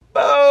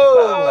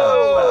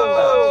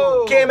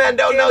man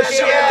don't know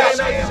shit.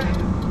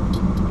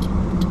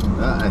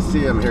 I see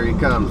him. Here he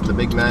comes, the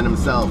big man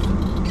himself.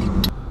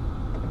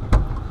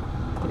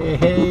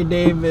 Hey,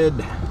 David.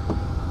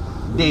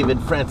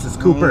 David Francis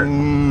Cooper.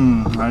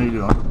 How you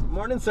doing?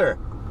 Morning, sir.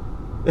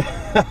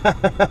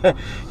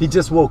 He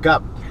just woke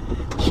up.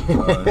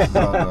 Oh, this is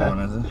all going,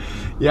 is it?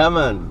 Yeah,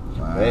 man.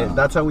 Wow. Hey,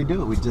 that's how we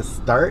do it. We just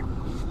start,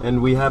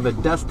 and we have a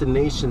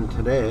destination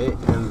today,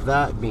 and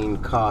that being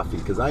coffee,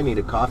 because I need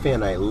a coffee,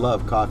 and I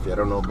love coffee. I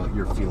don't know about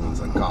your feelings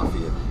on coffee.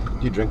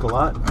 Do you drink a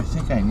lot? I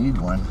think I need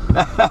one.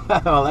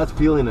 Well, that's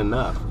feeling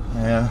enough.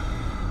 Yeah.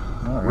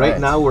 All Right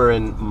now we're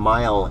in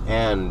Mile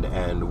End,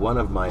 and one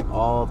of my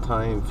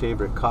all-time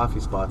favorite coffee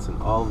spots in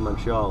all of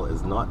Montreal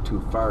is not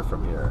too far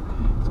from here.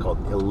 It's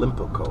called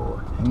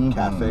Olympico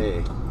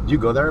Cafe. Do you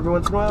go there every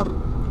once in a while?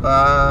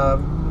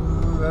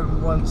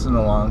 Every once in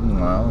a long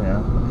while,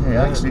 yeah. Hey,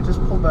 actually,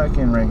 just pull back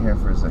in right here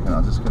for a second.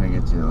 I'm just gonna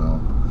get you a little.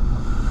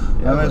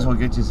 I might as well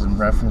get you some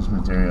reference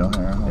material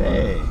here. Hold on.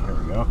 Here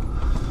we go.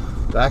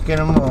 Back in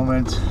a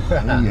moment.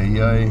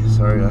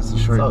 Sorry, that's a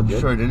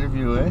short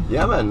interview, eh?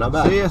 Yeah, man, not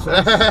bad. See ya.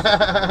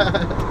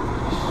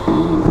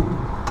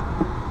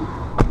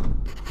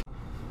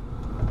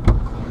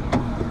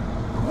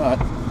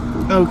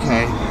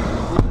 Okay.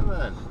 Yeah,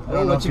 man. I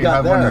don't know if you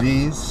have one of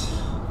these.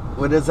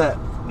 What is that?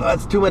 Oh,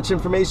 that's too much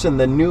information.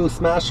 The new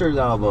Smashers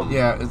album.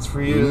 Yeah, it's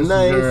for you.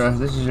 Nice.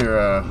 This is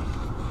your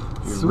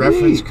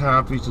reference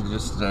copy to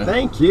just.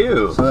 Thank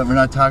you. So that we're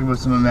not talking about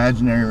some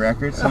imaginary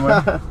record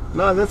somewhere.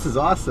 No, this is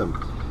awesome.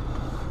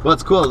 Well,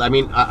 it's cool. I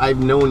mean, I've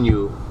known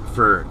you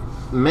for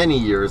many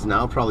years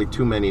now, probably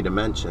too many to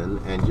mention,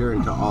 and you're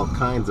into all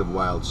kinds of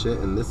wild shit,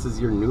 and this is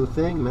your new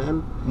thing,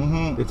 man.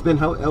 It's been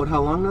out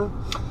how long now?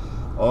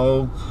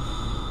 Oh,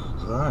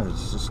 God,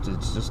 it's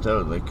just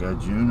out like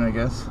June, I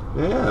guess.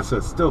 Yeah, so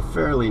it's still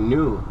fairly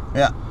new.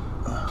 Yeah.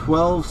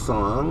 12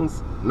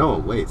 songs. No,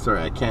 wait,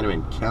 sorry, I can't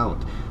even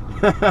count.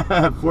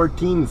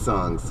 14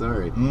 songs,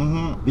 sorry.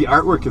 The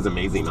artwork is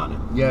amazing on it.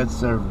 Yeah,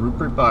 it's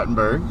Rupert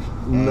Bottenberg.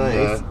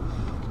 Nice. And,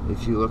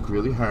 if you look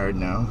really hard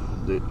now,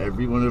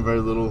 every one of our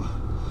little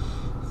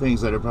things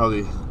that are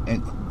probably,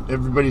 and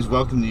everybody's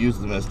welcome to use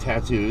them as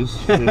tattoos.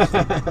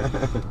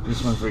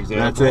 This one, for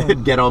example. That's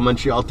it. Get all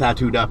Montreal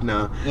tattooed up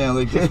now. Yeah,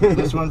 like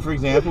this one, for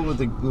example, with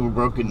the little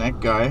broken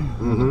neck guy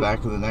in the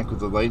back of the neck with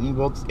the lightning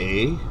bolts.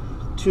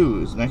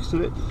 A2 is next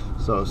to it.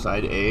 So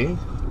side A.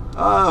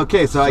 Oh,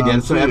 okay. So I get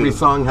it. So two. every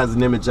song has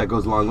an image that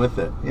goes along with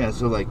it. Yeah.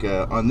 So like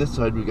on this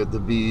side we got the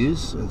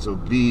B's, and so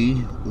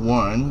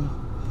B1.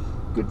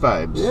 Good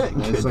vibes. Yeah,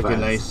 and good it's like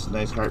vibes. a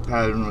nice heart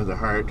pattern with a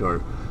heart,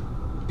 or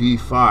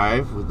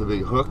B5 with the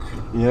big hook.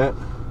 Yeah.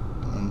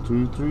 1,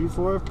 2, 3,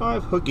 4,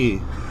 5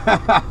 hooky.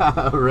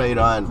 Right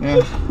on.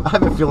 Yeah. I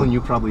have a feeling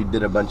you probably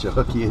did a bunch of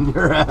hooky in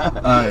your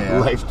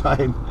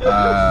lifetime.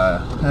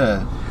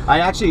 I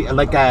actually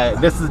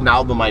this is an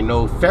album I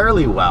know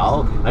fairly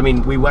well. I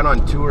mean, we went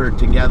on tour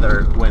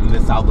together when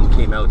this album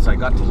came out, so I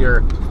got to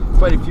hear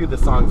quite a few of the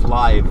songs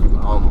live.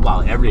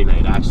 Well, every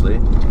night actually.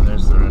 And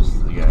there's the rest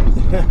of the guys.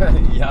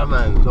 Yeah,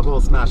 man, the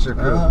whole Smasher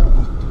crew.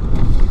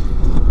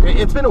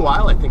 It's been a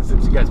while, I think,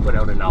 since you guys put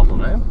out an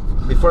album, eh?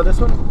 Before this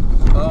one?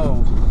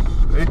 Oh,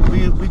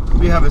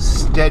 we have a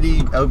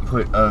steady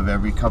output of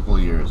every couple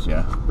of years,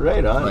 yeah.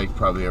 Right on. Like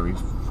probably every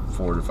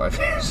 4 to 5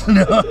 years.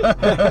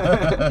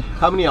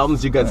 How many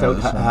albums do you guys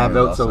have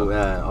out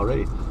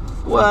already?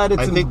 What?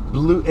 It's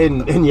blue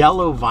in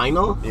yellow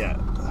vinyl? Yeah.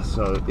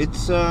 So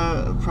it's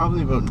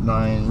probably about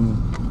 9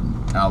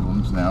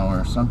 albums now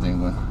or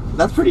something.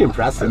 That's pretty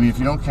impressive. I mean, if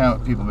you don't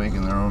count people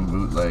making their own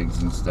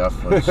bootlegs and stuff,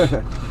 which,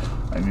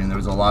 I mean, there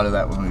was a lot of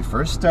that when we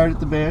first started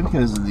the band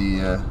because of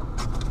the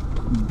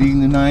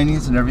being the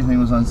 90s and everything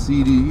was on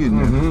CD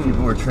and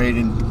people were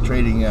trading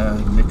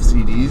mixed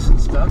CDs and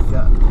stuff.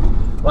 Yeah.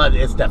 Well,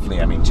 it's definitely,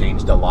 I mean,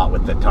 changed a lot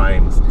with the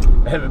times.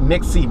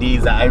 Mixed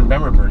CDs, I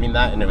remember burning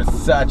that, and it was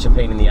such a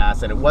pain in the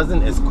ass, and it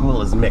wasn't as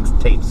cool as mixed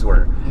tapes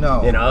were.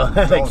 No. You know,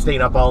 like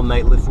staying up all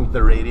night listening to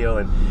the radio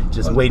and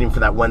just waiting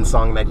for that one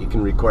song that you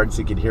can record so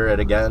you could hear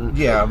it again.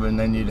 Yeah, and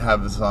then you'd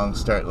have the song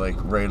start like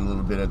right a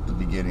little bit at the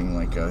beginning,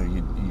 like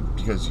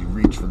because you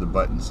reach for the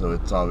button, so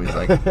it's always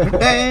like,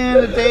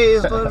 the day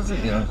is closing,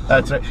 you know.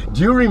 That's right.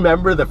 Do you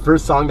remember the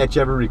first song that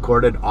you ever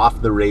recorded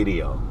off the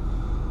radio?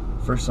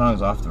 First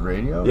songs off the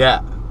radio?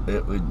 Yeah.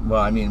 It would,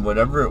 well, I mean,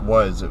 whatever it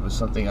was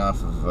something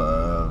off of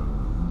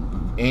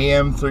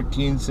AM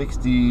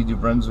 1360 New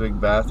Brunswick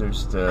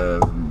Bathurst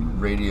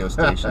radio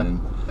station.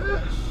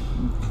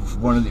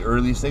 One of the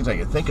earliest things I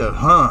can think of,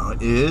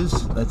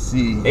 is, let's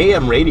see.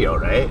 AM radio,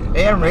 right?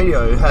 AM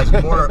radio, it has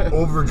more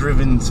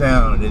overdriven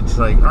sound. It's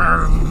like,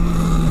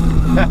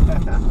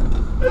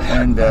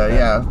 and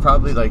yeah,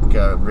 probably like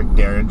Rick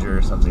Derringer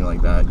or something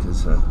like that,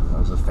 because I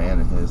was a fan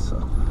of his,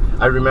 so.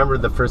 I remember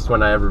the first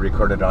one I ever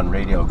recorded on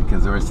radio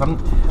because there was some,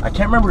 I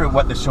can't remember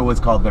what the show was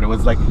called, but it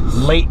was like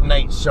Late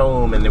Night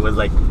Show'em, and it was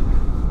like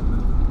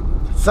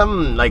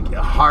some like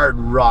hard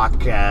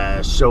rock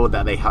show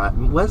that they had.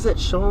 Was it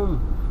Show'em?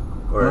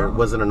 or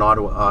was it an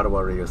Ottawa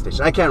radio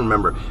station? I can't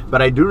remember,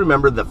 but I do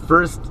remember the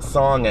first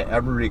song I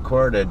ever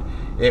recorded.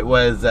 It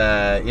was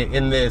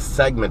in this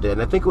segment,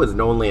 and I think it was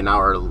only an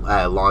hour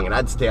long, and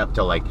I'd stay up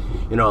till like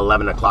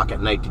 11 o'clock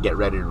at night to get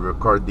ready to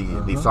record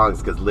these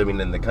songs, because living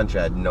in the country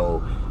I had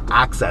no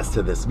access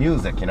to this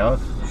music, Sure.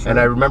 And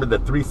I remember the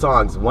 3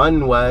 songs.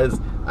 One was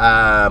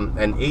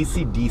an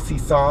AC/DC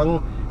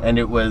song, and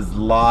it was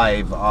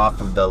live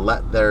off of the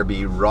Let There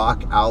Be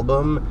Rock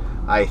album.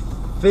 I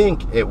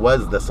think it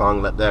was the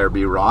song Let There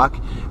Be Rock.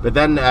 But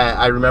then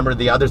I remember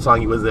the other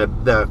song. It was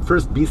the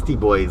first Beastie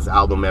Boys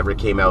album ever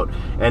came out,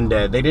 and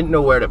they didn't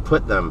know where to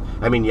put them.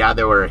 I mean, yeah,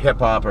 there were hip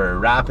hop or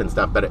rap and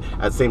stuff, but at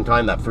the same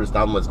time, that first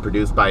album was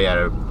produced by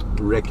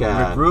Rick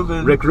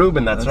Rubin. Rick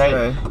Rubin, that's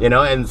right.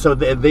 And so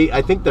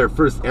I think their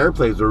first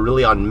airplays were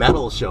really on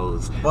metal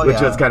shows,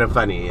 which was kind of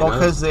funny. Well,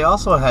 because they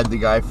also had the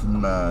guy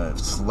from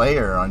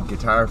Slayer on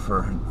guitar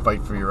for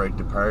 "Fight for Your Right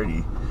to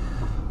Party."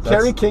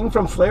 Kerry King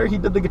from Slayer, he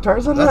did the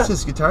guitars on that? That's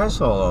his guitar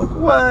solo.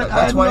 What?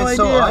 That's why it's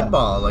so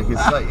oddball. Like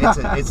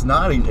it's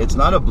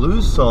not a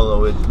blues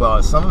solo.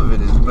 Well, some of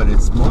it is, but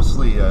it's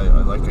mostly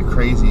like a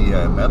crazy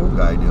metal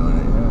guy doing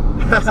it.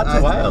 Yeah.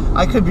 That's wild.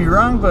 I could be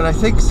wrong, but I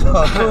think so.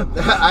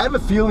 I have a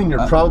feeling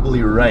you're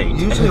probably right.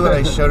 Usually, when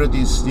I shout at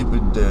these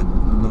stupid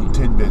little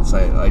tidbits,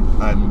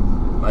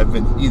 I've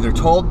been either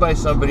told by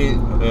somebody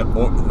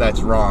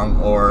that's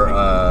wrong, or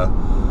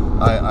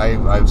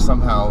I've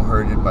somehow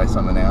heard it by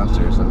some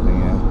announcer or something,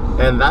 yeah.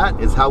 And that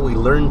is how we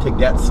learn to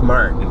get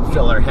smart and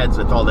fill our heads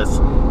with all this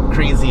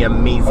crazy,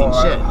 amazing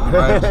shit.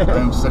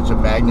 I'm such a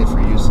magnet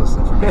for useless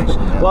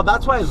information. Yeah. Well,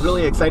 that's why I was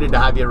really excited to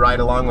have you ride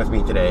along with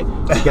me today,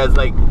 because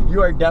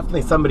you are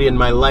definitely somebody in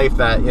my life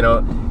that,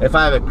 if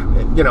I have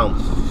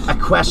a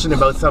question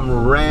about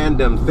some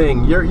random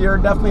thing, you're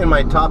definitely in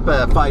my top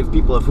 5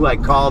 people of who I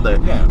call to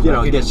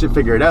get shit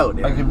figured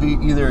out. I could be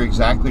either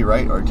exactly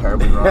right or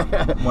terribly wrong.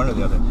 One or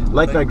the other.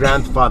 Like my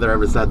grandfather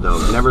ever said, though,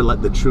 never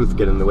let the truth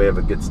get in the way of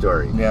a good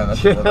story. Yeah,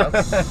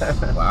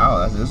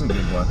 wow, that is a good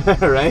one.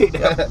 Right?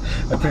 Yeah.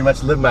 I pretty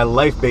much live my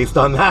life based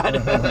on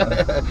that.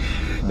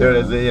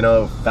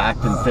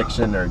 Fact and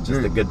fiction, or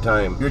just a good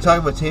time. You're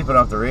talking about taping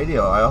off the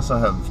radio. I also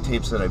have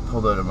tapes that I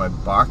pulled out of my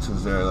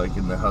boxes there, like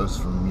in the house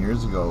from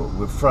years ago,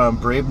 from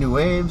Brave New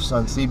Waves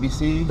on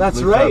CBC.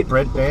 That's right.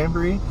 Brett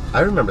Banbury.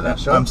 I remember that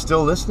show. I'm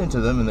still listening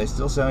to them, and they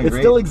still sound great.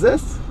 It still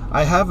exists?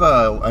 I have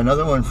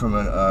another one from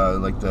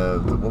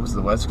what was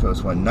the West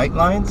Coast one?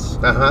 Nightlines.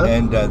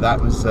 And that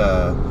was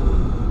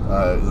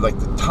like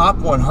the top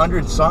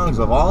 100 songs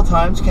of all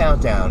time's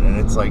countdown, and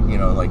it's like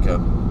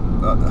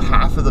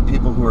half of the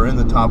people who are in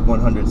the top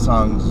 100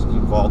 songs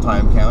of all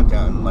time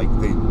countdown, like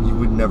you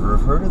would never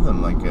have heard of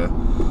them, like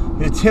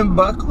Tim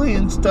Buckley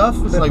and stuff.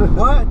 It's like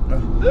what,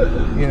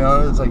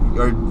 it's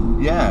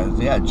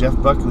like Jeff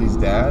Buckley's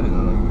dad,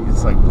 and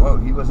it's like whoa,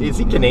 he wasn't. Is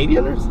he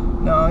Canadian or?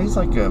 No, he's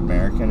like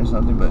American or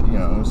something, but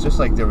it was just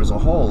like there was a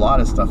whole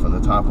lot of stuff in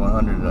the top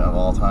 100 of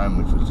all time,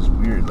 which was just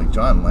weird. Like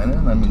John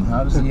Lennon, I mean,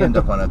 how does he end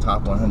up on a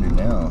top 100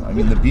 now? I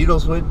mean, the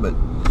Beatles would, but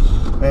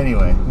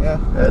anyway, yeah.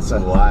 That's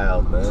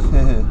wild,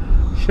 man.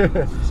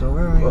 So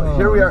where are we going?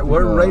 Here we are.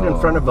 We're right in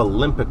front of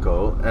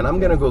Olympico, and I'm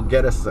gonna go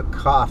get us a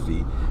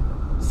coffee.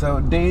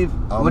 So, Dave,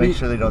 I'll make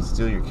sure they don't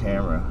steal your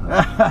camera.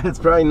 It's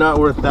probably not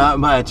worth that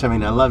much. I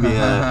mean, I love you,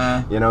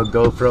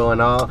 GoPro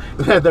and all.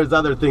 There's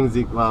other things.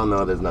 Well,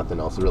 no, there's nothing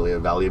else really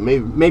of value.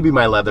 Maybe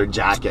my leather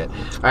jacket.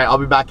 All right, I'll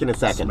be back in a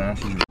second.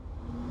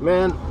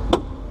 Man,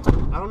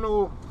 I don't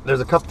know.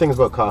 There's a couple things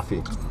about coffee.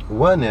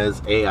 One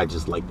is, I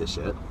just like this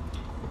shit.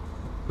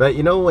 But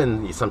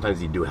when sometimes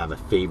you do have a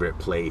favorite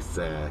place,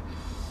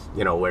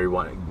 where you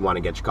want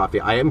to get your coffee.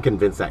 I am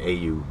convinced that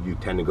you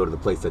tend to go to the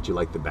place that you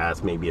like the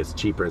best. Maybe it's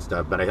cheaper and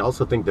stuff, but I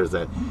also think there's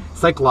a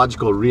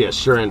psychological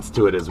reassurance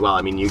to it as well.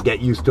 I mean, you get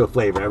used to a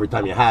flavor every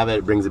time you have it.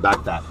 It brings it back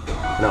to that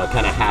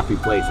kind of happy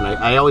place, and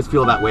I always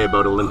feel that way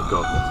about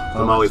Olympico.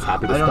 I'm always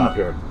happy to stop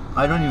here.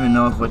 I don't even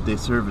know if what they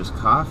serve is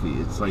coffee.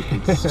 It's like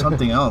it's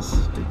something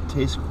else. It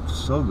tastes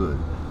so good.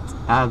 It's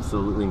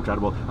absolutely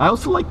incredible. I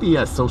also like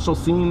the social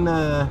scene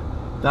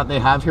that they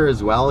have here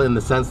as well, in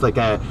the sense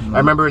I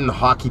remember in the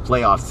hockey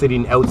playoffs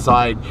sitting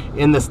outside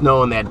in the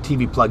snow, and they had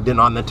TV plugged in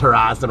on the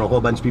terrace and a whole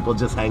bunch of people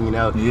just hanging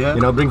out. Yeah.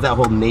 Brings that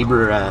whole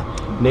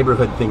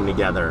neighborhood thing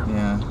together.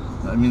 Yeah.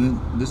 I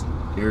mean, this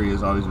area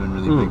has always been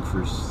really big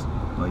for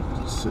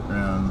sitting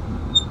around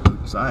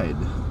outside.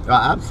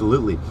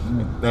 Absolutely.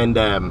 And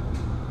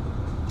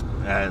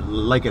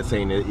like I was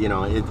saying,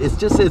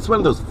 it's one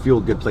of those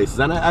feel good places,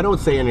 and I don't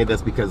say any of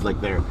this because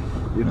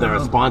they're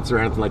a sponsor or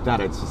anything like that.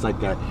 It's just I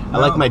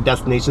like my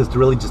destinations to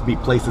really just be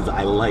places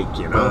I like,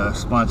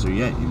 sponsor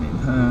yet, you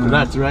mean?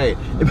 That's right.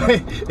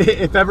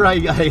 If ever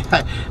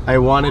I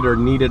wanted or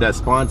needed a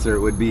sponsor, it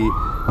would be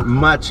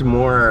much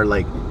more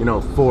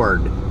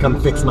Ford, come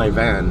fix my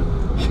van.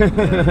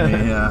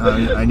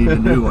 I need a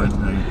new one.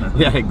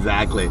 Yeah,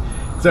 exactly.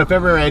 So if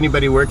ever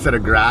anybody works at a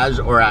garage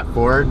or at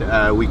Ford,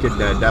 we could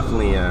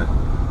definitely,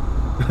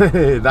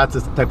 that's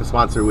the type of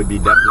sponsor we'd be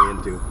definitely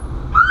into.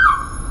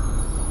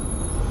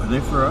 Are they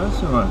for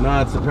us or what?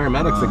 No, it's the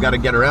paramedics that got to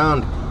get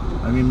around.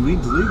 I mean,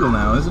 weed's legal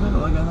now, isn't it?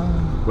 Like,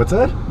 What's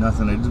that?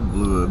 Nothing. I just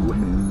blew a.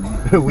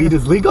 Weed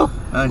is legal?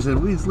 I said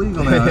weed's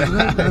legal now,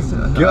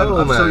 isn't it? Go,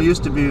 I'm so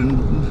used to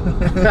being.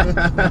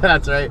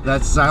 That's right.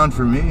 That's sound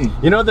for me.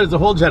 You know, there's a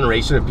whole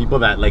generation of people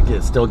that like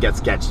it still get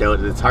sketched out.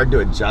 It's hard to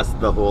adjust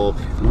the whole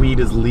weed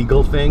is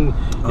legal thing.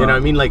 You know what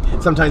I mean? Like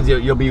sometimes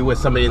you'll be with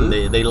somebody and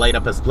they light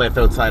up a spliff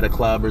outside a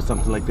club or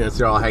something like this.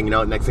 You're all hanging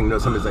out. Next thing you know,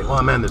 somebody's like,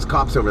 "Oh man, there's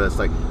cops over this."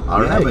 Like,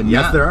 all right, but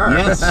yes, there are.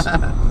 Yes.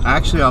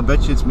 Actually, I'll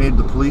bet you it's made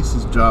the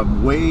police's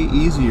job way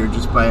easier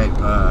just by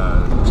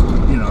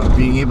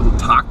being able to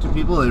talk to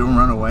people. They don't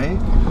run away.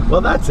 Well,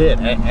 that's it.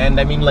 And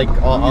I mean, like,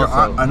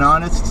 also an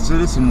honest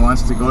citizen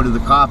wants to go to the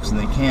cops and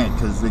they can't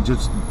because they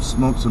just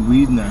smoked some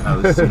weed in their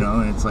house,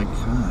 and it's like,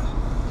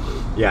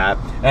 yeah.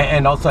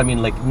 And also, I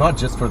mean, like, not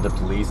just for the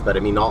police, but I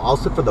mean,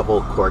 also for the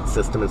whole court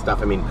system and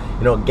stuff. I mean,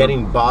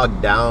 getting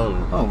bogged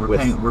down. Oh,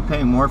 we're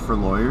paying more for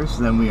lawyers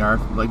than we are.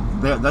 Like,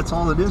 that's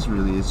all it is,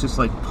 really. It's just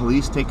like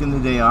police taking the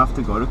day off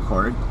to go to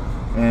court,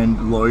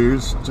 and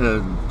lawyers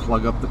to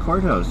plug up the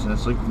courthouse. And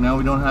it's like now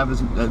we don't have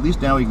at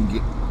least now we can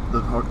get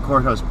the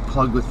courthouse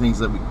plugged with things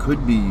that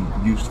could be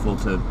useful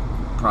to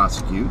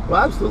prosecute.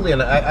 Well, absolutely.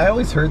 And I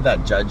always heard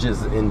that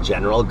judges in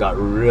general got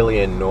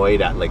really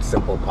annoyed at like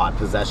simple pot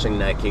possession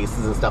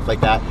cases and stuff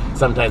like that.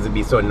 Sometimes they'd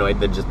be so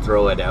annoyed they'd just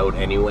throw it out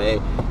anyway,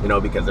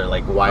 because they're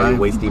like, why are you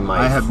wasting my...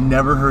 I have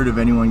never heard of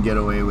anyone get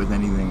away with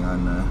anything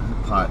on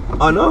pot.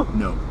 Oh, no?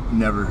 No,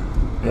 never.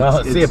 Well,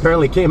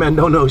 apparently K-Man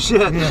don't know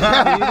shit.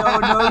 Yeah, you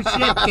don't know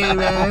shit,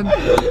 K-Man.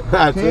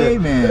 That's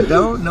K-Man,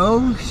 don't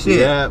know shit.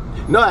 Yeah.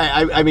 No,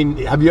 I mean,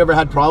 have you ever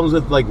had problems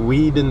with like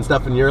weed and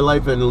stuff in your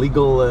life and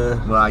legal?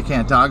 Well, I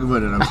can't talk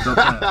about it. I'm still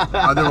trying.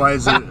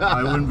 Otherwise,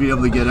 I wouldn't be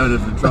able to get out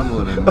of the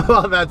trouble anymore.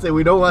 Well, that's it.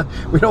 We don't want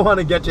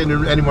to get you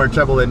into any more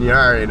trouble than you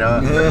are.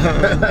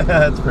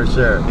 That's for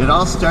sure. It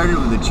all started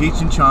with the Cheech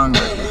and Chong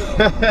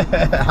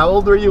record. How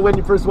old were you when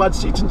you first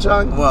watched Cheech and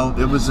Chong? Well,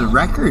 it was a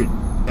record.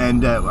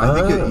 And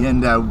I think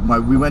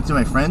we went to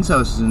my friend's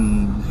house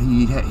and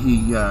he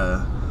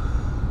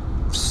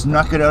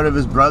snuck it out of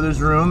his brother's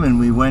room and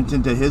we went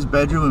into his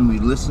bedroom and we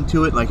listened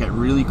to it like at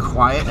really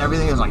quiet and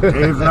everything. It was like,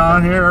 Dave's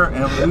not here.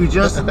 And we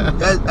just,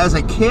 as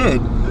a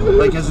kid,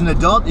 like as an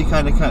adult, you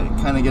kind of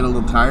get a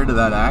little tired of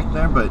that act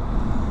there, but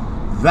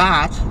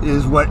that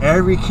is what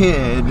every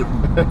kid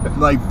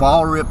like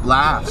ball rip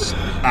laughs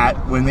at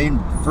when they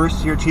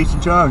first hear Cheech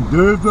and Chong.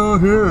 Dave's not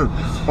here.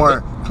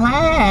 Or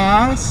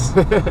class.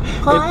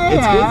 It's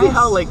crazy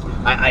how like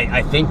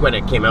I think when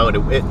it came out,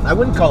 I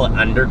wouldn't call it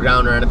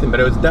underground or anything, but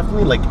it was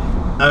definitely like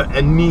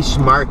a niche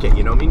market,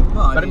 you know what I mean?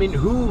 Well, but I mean,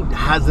 who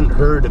hasn't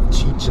heard of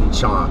Cheech and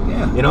Chong?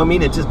 Yeah. You know what I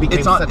mean? It just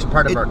became such a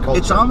part of our culture.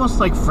 It's almost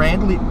like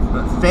family.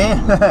 I'm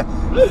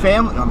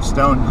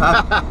stoned.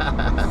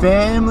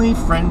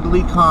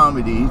 Family-friendly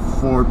comedy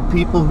for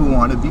people who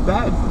want to be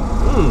bad.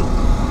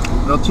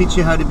 They'll teach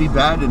you how to be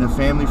bad in a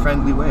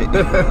family-friendly way.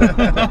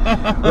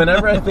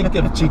 Whenever I think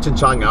of Cheech and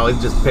Chong, I always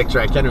just picture,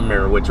 I can't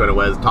remember which one it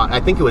was.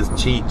 I think it was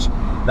Cheech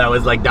that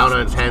was like down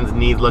on his hands and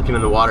knees looking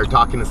in the water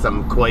talking to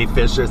some koi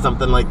fish or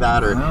something like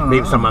that, or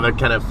maybe some other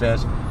kind of fish.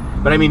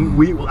 But I mean,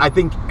 I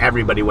think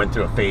everybody went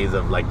through a phase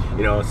of like,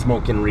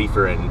 smoking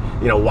reefer and,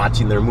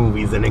 watching their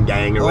movies in a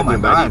gang or with their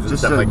buddies and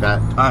stuff like that.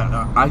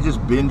 I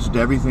just binged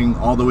everything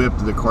all the way up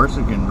to the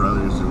Corsican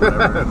Brothers or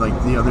whatever, like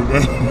the other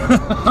day.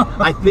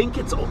 I think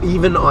it's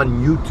even on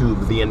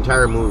YouTube, the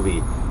entire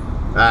movie.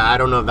 I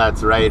don't know if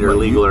that's right or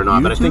legal or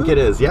not, but I think it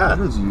is, yeah. It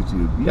is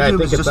YouTube. Yeah, I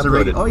think it's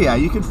uploaded. Oh yeah,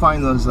 you can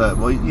find those, they're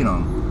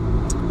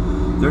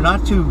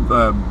not too,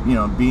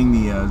 being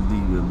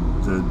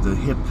the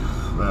hip,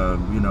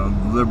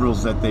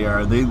 liberals that they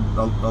are. A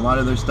lot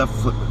of their stuff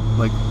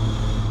like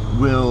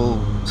will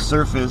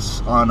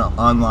surface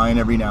online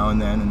every now and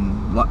then,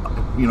 and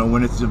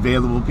when it's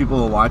available, people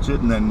will watch it,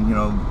 and then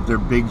their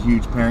big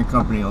huge parent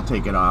company will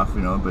take it off,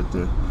 but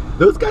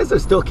those guys are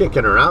still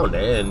kicking around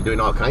and doing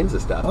all kinds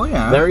of stuff. Oh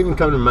yeah, they're even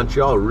coming to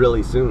Montreal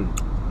really soon.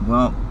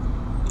 Well,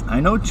 I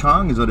know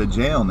Chong is out of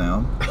jail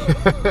now.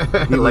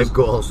 Life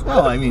goals.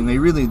 Well, I mean,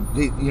 you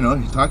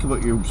talk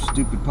about your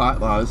stupid pot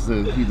laws.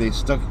 They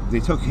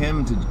took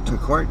him to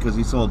court because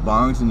he sold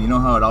bongs, and you know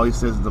how it always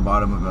says at the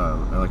bottom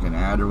of like an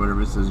ad or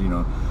whatever, it says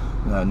not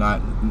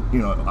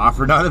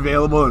offer not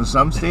available in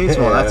some states.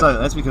 Well,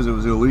 that's because it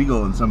was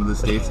illegal in some of the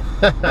states,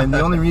 and the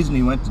only reason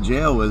he went to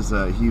jail was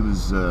he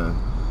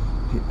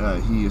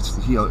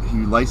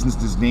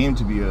licensed his name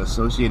to be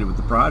associated with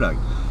the product.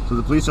 So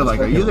the police are like,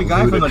 "Are you the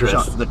guy from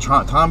the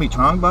Tommy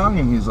Chong bong?"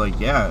 And he's like,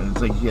 "Yeah." And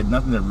it's like he had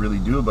nothing to really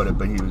do about it,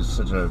 but he was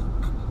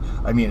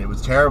it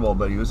was terrible,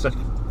 but he was such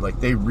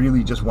they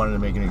really just wanted to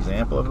make an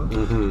example of him.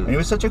 Mm-hmm. And he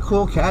was such a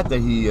cool cat that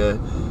he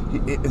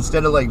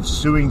instead of like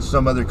suing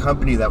some other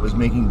company that was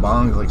making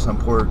bongs, like some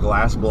poor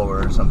glass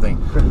blower or something,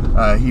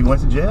 he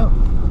went to jail.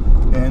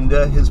 And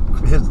his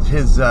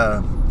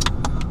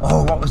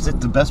what was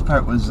it? The best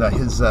part was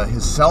his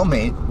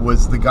cellmate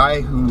was the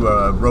guy who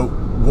wrote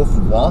Wolf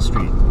of Wall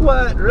Street.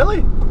 What?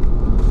 Really?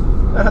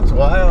 That's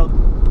wild.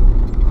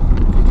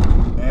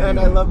 And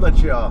I love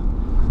Montreal.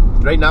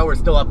 right now we're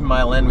still up in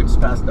Mile End. We just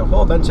passed a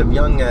whole bunch of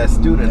young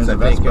students, I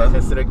think,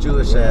 Hasidic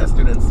Jewish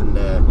students,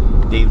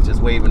 and Dave's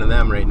just waving to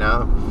them right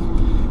now.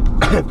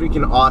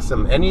 Freaking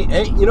awesome. And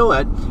you know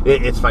what?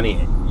 It's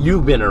funny.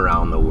 You've been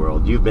around the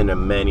world. You've been to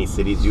many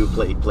cities. You've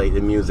played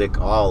the music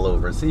all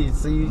over. So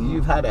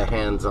you've had a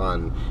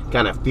hands-on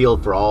kind of feel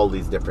for all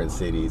these different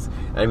cities.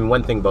 I mean,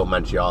 one thing about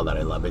Montreal that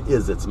I love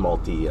is its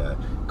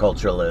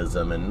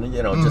multi-culturalism and,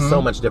 you know, just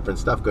so much different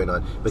stuff going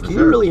on. But can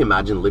you really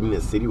imagine living in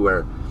a city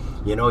where,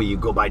 you know, you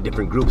go by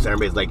different groups and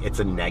everybody's like, it's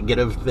a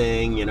negative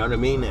thing, you know what I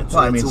mean? Well,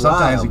 I mean,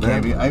 sometimes it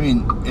can be. I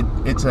mean,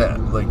 it's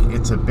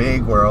a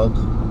big world.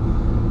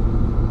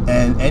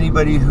 And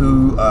anybody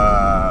who,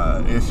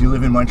 if you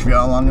live in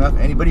Montreal long enough,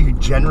 anybody who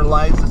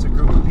generalizes a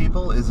group of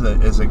people is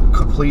a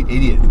complete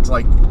idiot. It's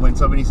like when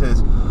somebody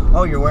says,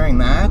 "Oh, you're wearing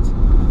that."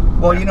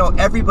 Well, you know,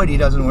 everybody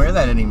doesn't wear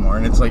that anymore,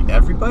 and it's like,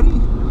 everybody?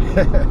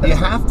 You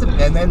have to,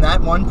 and then that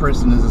one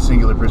person is a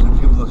singular person.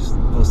 People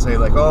will say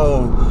like,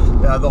 "Oh,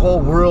 the whole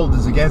world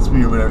is against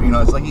me," or whatever. You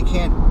know, it's like you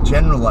can't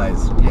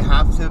generalize. You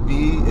have to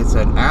be. It's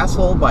an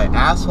asshole by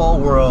asshole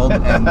world,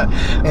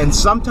 and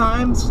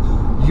sometimes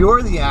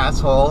you're the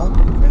asshole,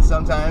 and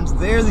sometimes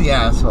they're the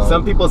asshole.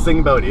 Some people sing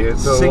about it.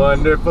 It's a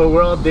wonderful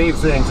world. Dave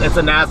sings, it's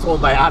an asshole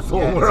by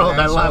asshole world.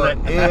 I love it.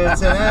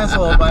 It's an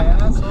asshole by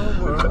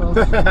asshole world.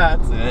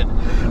 That's it.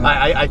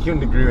 I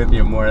couldn't agree with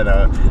you more,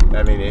 though.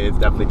 I mean, it's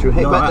definitely true.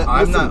 Hey, no,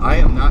 I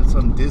am not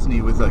some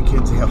Disney with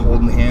kids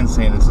holding hands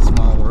saying it's a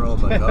small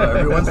world. Like, oh,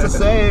 everyone's the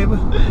same.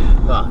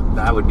 Oh,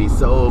 that would be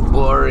so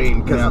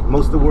boring, because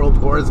most of the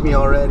world bores me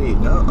already.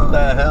 No, what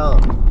the hell?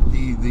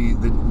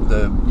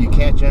 You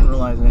can't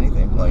generalize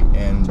anything, like,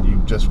 and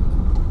you just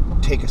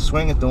take a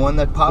swing at the one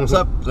that pops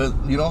up that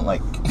you don't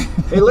like.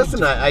 Hey,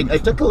 listen, I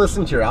took a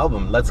listen to your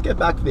album. Let's get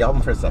back to the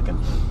album for a second.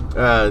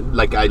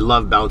 Like, I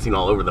love bouncing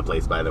all over the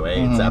place, by the way.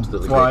 It's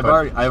absolutely great.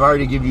 I've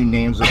already given you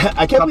names of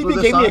I can't believe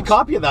you gave me a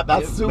copy of that.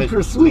 That's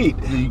super sweet.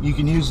 You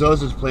can use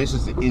those as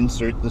places to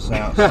insert the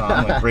song,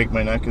 like Break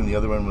My Neck, and the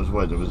other one was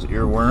what? It was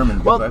Earworm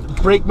and Well,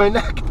 Break My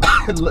Neck.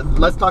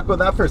 Let's talk about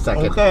that for a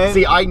second. Okay.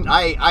 See,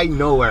 I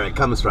know where it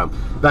comes from.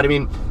 But I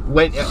mean,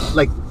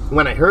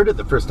 when I heard it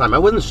the first time, I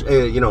wasn't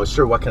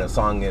sure what kind of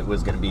song it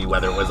was going to be,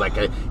 whether it was like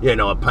a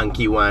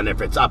punky one, if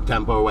it's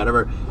up-tempo or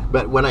whatever.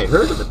 But when I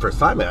heard it the first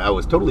time, I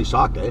was totally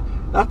shocked.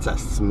 That's a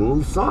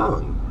smooth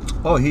song.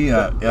 Oh,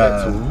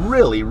 it's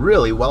really,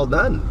 really well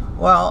done.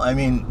 Well, I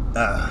mean,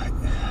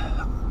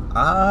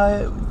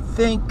 I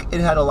think it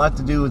had a lot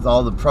to do with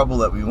all the trouble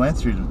that we went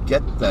through to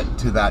get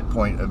to that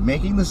point of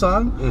making the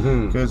song,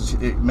 because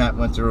Matt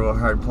went through a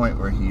hard point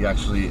where he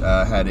actually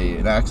had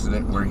an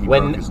accident where he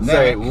broke his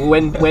neck.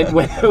 When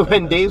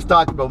Dave's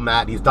talking about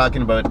Matt, he's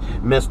talking about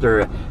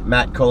Mr.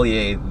 Matt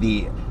Collier,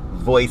 the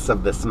voice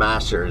of the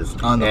Smashers.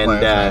 On the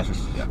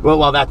Smashers. Yeah.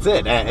 Well, that's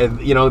it.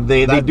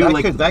 They do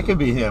like that could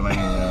be him. I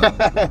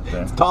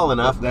mean, it's tall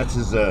enough. That's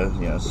his.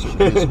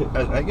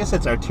 I guess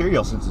it's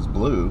arterial since it's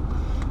blue.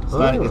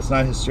 It's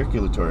not his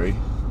circulatory.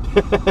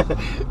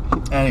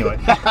 Anyway,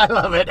 I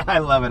love it.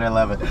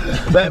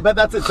 But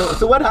that's it.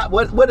 So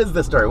what is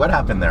the story? What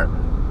happened there?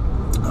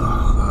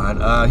 Oh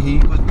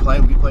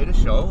God, we played a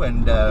show,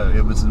 and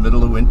it was in the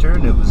middle of winter,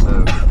 and it was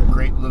a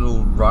great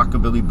little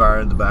rockabilly bar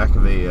in the back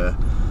of a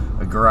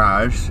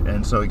garage,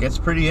 and so it gets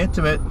pretty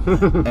intimate.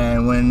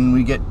 And when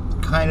we get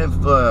kind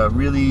of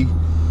really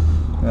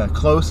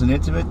close and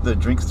intimate, the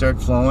drinks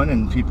start flowing,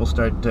 and people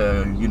start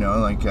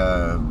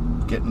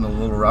getting a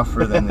little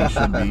rougher than they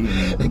should be.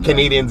 And,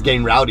 Canadians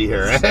getting rowdy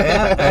here.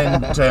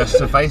 And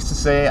suffice to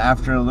say,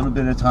 after a little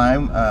bit of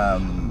time,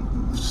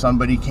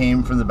 somebody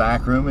came from the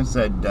back room and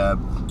said,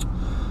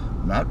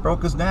 Matt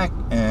broke his neck.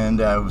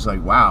 And I was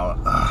like, wow.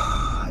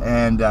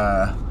 And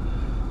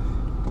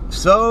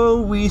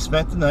so we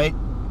spent the night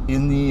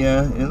in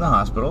the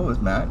hospital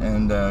with Matt,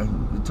 and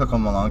it took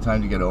him a long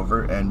time to get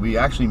over. And we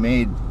actually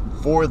made,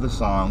 for the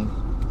song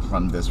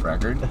from this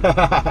record,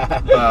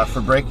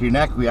 for Break Your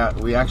Neck, we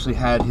actually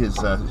had his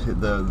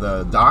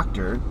the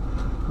doctor,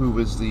 who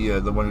was the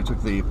one who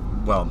took the,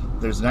 well,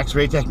 there's an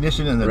X-ray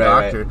technician and the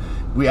doctor.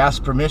 Right. We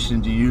asked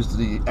permission to use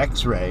the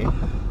X-ray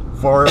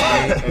for a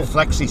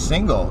Flexi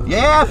single.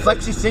 Yeah,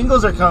 Flexi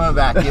singles are coming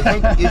back.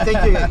 You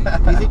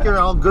think you're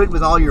all good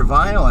with all your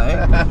vinyl,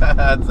 eh?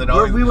 That's it.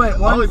 We went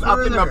one always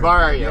further. Up in the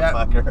bar, you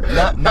fucker.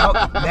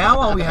 Now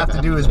all we have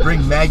to do is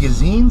bring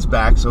magazines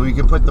back so we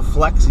can put the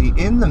Flexi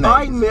in the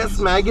magazines. I miss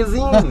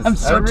magazines. I'm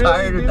so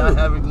tired of not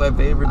having my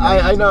favorite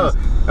magazines. I know.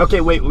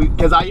 Okay, wait,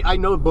 because I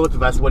know both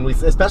of us, when we,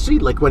 especially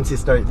like once you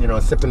start,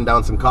 sipping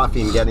down some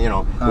coffee and getting,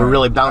 we're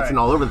really bouncing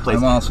all over the place.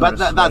 But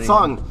that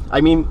song,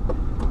 I mean,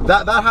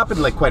 that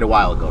happened like quite a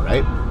while ago,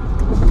 right?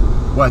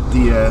 What,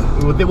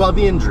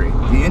 the injury?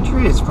 The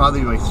injury is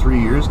probably like 3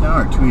 years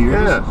now, or 2 years.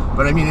 Yeah.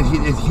 But I mean,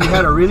 he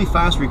had a really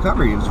fast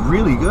recovery. He was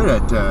really good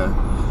at,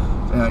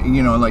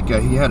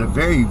 he had a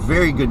very,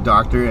 very good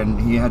doctor, and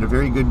he had a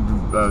very good,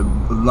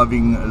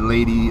 loving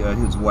lady,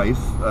 his wife,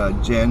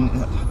 Jen,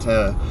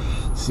 to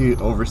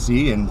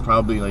oversee and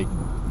probably like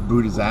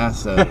boot his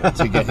ass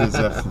to get his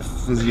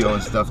physio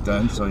and stuff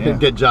done. So yeah.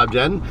 Good job,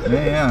 Jen.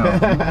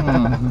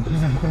 Yeah.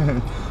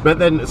 But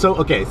then,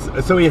 so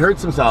he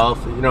hurts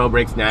himself,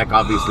 breaks neck.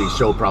 Obviously,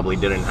 show probably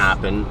didn't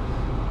happen.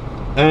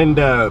 And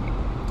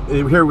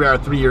here we are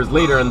 3 years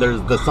later, and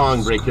there's the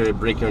song "Break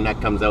Your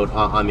Neck" comes out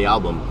on the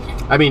album.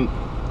 I mean,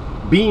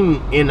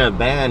 being in a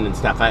band and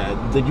stuff,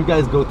 did you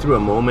guys go through a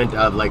moment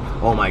of like,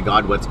 oh my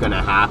God, what's going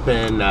to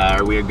happen?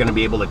 Are we going to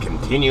be able to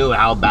continue?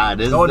 How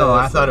bad is this? Oh no,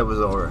 I thought it was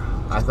over.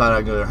 I thought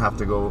I'd gonna have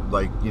to go,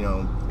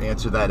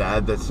 answer that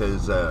ad that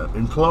says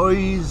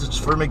employees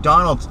for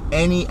McDonald's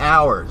any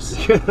hours.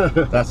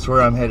 That's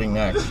where I'm heading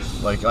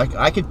next. Like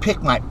I could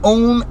pick my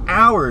own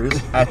hours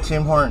at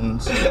Tim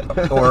Hortons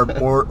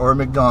or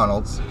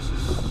McDonald's.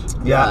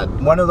 Yeah,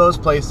 one of those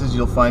places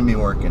you'll find me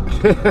working.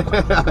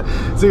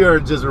 So you're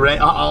just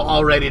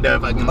all ready to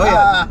fucking... Oh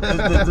yeah,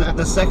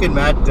 the second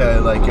Matt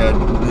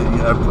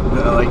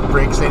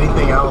breaks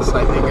anything else,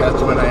 I think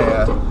that's when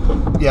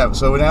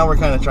so now we're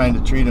kind of trying to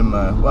treat him,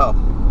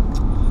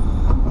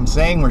 I'm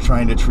saying we're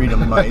trying to treat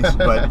him nice,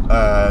 but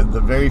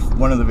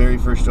one of the very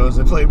first shows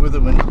I played with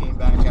him when he came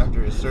back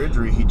after his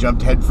surgery, he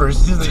jumped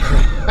headfirst into the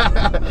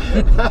crowd.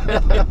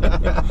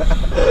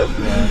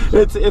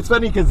 It's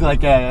funny because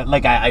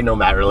I know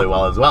Matt really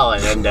well as well,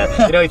 and he's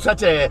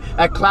such a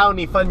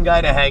clowny, fun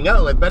guy to hang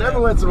out with. But every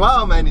once in a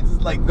while, man, he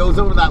just goes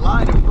over that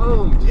line and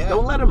boom,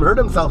 don't let him hurt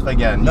himself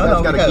again.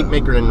 No, got to keep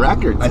making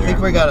records. I think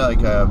we got a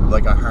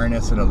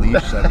harness and a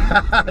leash.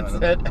 That's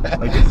it.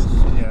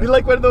 You're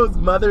like one of those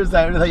mothers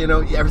that you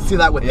ever see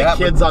that with the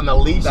kids on the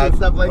leash and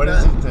stuff like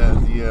that? What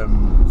is it?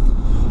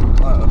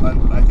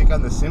 I think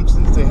on The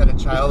Simpsons they had a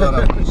child on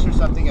a leash or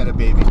something at a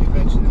baby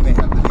convention, and they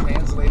have the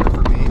translator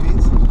for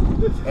babies.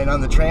 And on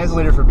the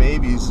translator for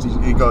babies,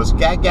 it goes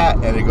gat gat,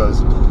 and it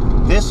goes,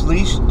 "This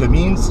leash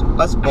demeans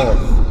us both."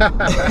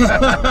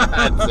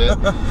 That's it.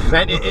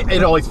 Man,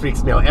 it always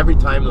freaks me out every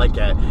time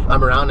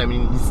I'm around. I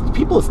mean,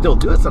 people still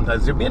do it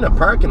sometimes. They'll be in a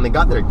park and they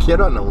got their kid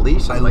on a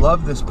leash. I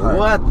love this park.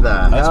 What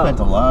the hell? I spent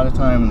a lot of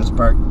time in this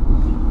park.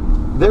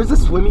 There's a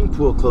swimming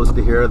pool close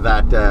to here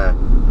that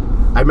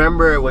I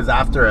remember it was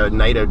after a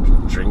night of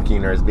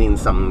drinking, or as being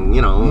some,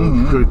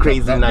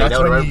 crazy night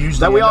out.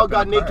 That we all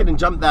got naked and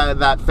jumped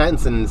that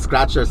fence and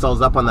scratched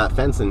ourselves up on that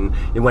fence, and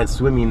it went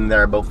swimming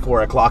there about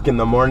 4 o'clock in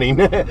the morning.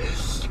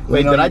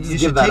 Wait, did I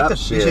just give that up?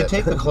 You should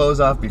take the clothes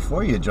off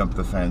before you jump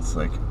the fence,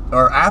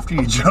 or after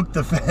you jump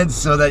the fence,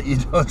 so that you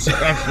don't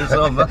scratch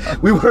yourself up.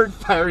 We weren't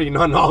firing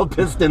on all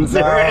pistons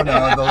there.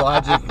 No, the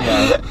logic,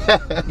 yeah.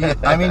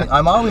 I mean,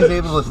 I'm always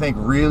able to think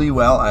really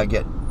well. I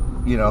get...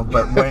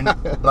 but when,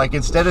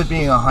 instead of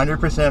being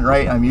 100%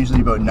 right, I'm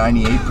usually about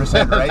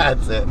 98% right.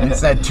 That's it. And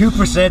it's that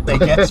 2% that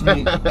gets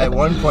me at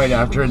one point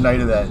after a night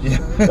of that. Yeah.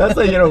 That's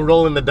like,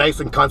 rolling the dice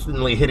and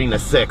constantly hitting a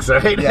 6,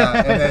 right? Yeah,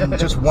 and then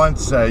just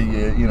once, there's,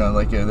 you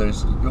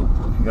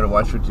gotta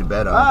watch what you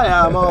bet on. Oh,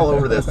 yeah, I'm all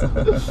over this.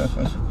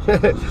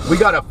 We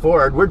got a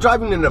Ford. We're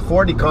driving in a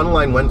Ford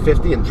Econoline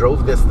 150 and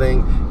drove this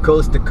thing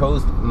coast to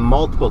coast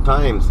multiple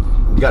times.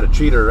 You got to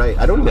treat her right.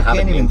 I don't even have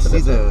a name for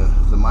this. I can't even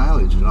see the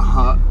mileage. It's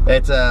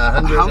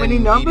 100. How many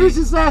numbers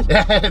is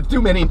that?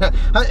 Too many.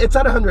 It's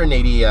at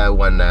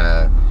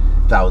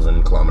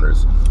 181,000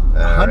 kilometers.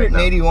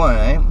 181,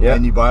 right, eh? Yeah.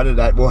 And you bought it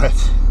at what?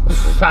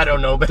 I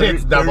don't know, but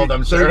it's doubled,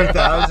 I'm sure.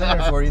 30,000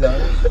 or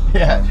 40,000?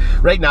 Yeah.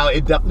 Right now,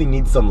 it definitely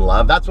needs some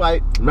love. That's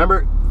why,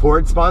 remember,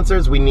 Ford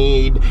sponsors, we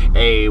need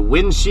a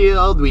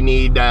windshield, we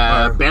need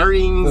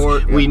bearings,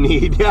 Ford, we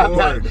need...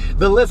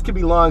 the list could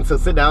be long, so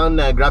sit down,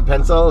 grab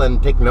pencil,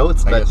 and take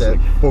notes. I guess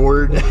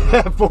Ford.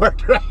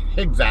 Ford, right,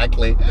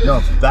 exactly.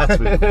 No, that's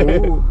what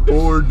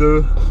Ford.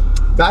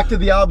 Back to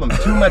the album.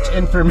 Too much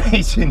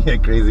information, you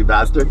crazy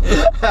bastard.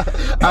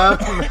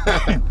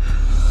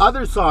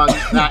 Other songs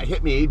that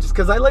hit me, just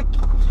because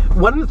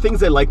one of the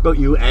things I like about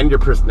you and your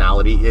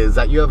personality is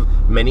that you have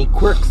many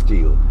quirks to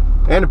you.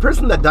 And a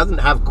person that doesn't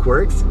have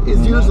quirks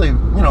is usually,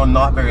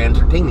 not very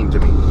entertaining to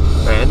me.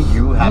 And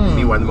you happen to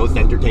be one of the most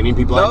entertaining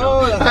people I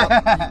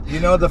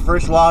know. The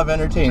first law of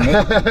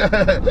entertainment.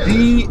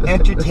 Be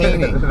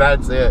entertaining.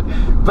 That's it.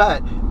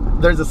 But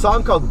there's a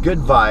song called Good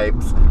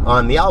Vibes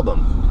on the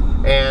album.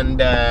 And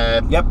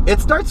it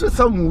starts with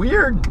some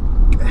weird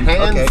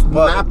hands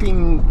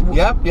mapping.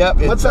 Yep.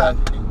 What's that?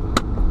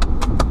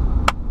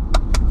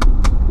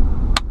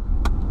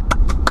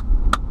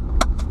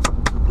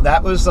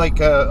 That was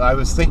I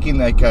was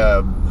thinking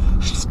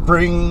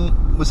spring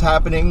was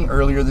happening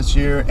earlier this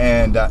year,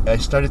 and I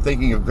started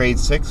thinking of grade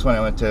 6 when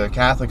I went to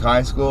Catholic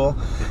high school,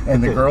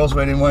 and the girls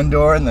went in one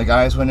door and the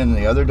guys went in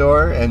the other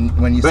door, and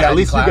when you sat at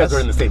least in class, you guys were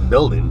in the same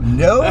building.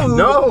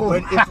 No.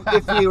 But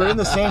if we were in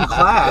the same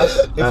class,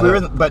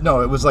 but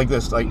no, it was like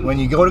this. When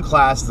you go to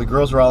class, the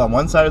girls were all on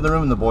one side of the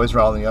room and the boys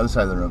were all on the other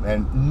side of the room,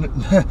 and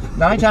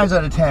 9 times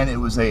out of 10 it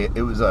was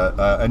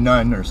a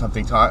nun or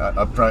something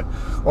up front,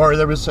 or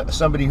there was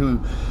somebody who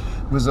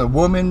was a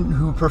woman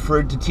who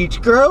preferred to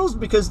teach girls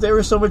because they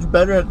were so much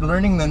better at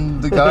learning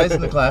than the guys in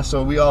the class.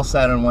 So we all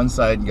sat on one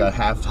side and got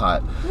half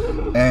taught.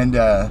 And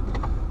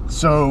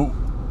so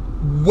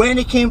when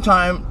it came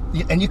time,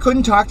 and you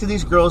couldn't talk to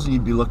these girls, and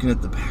you'd be looking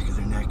at the back of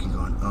their neck and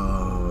going, oh,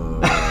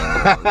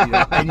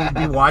 and you'd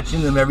be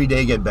watching them every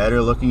day get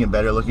better looking and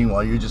better looking,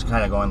 while you're just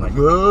kind of going like,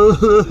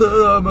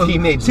 oh, I'm a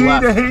teenager.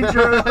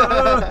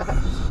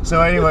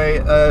 So anyway,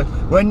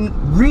 when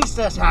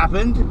recess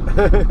happened,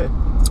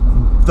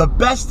 the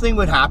best thing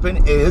would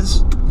happen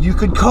is you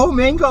could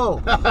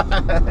commingle,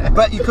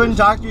 but you couldn't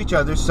talk to each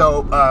other.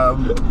 So,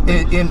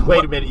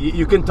 wait a minute,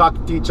 you can talk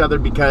to each other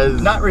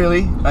because... Not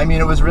really. I mean,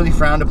 it was really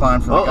frowned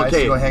upon for the guys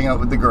to go hang out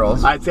with the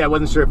girls. I'd say I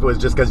wasn't sure if it was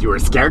just because you were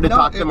scared to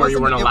talk to them or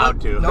you weren't allowed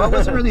to. No, it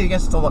wasn't really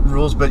against the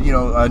rules, but you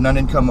know, none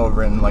would come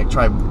over and like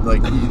try,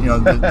 like, you know,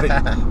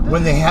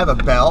 when they have a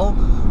bell,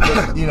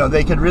 you know,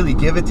 they could really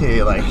give it to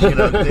you, like, you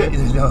know,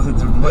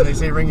 when they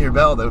say ring your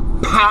bell, they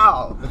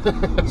pow.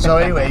 So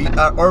anyway,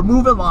 or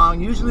move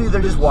along. Usually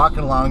they're just walking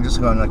along, just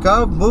going like,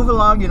 oh, move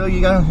along. You know, you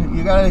gotta,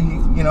 you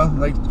know,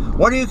 like,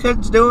 what are you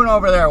kids doing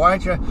over there? Why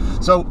don't you?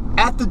 So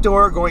at the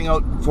door going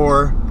out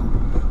for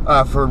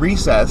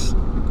recess,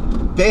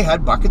 they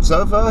had buckets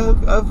of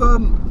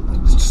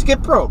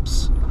skip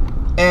ropes,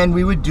 and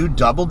we would do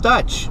double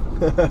dutch.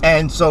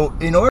 And so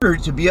in order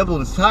to be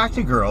able to talk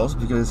to girls,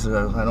 because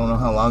I don't know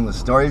how long the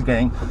story's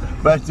getting,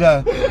 but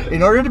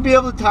in order to be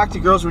able to talk to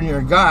girls when you're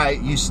a guy,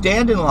 you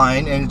stand in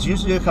line, and it's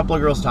usually a couple of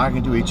girls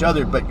talking to each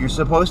other, but you're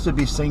supposed to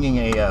be singing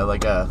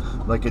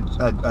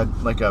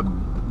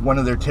one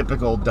of their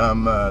typical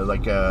dumb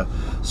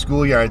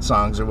schoolyard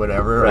songs or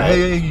whatever. Right.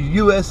 Hey,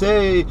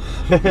 USA,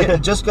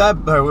 just got,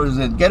 or what is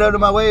it? Get out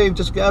of my way,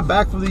 just got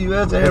back from the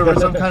USA, or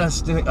some kind of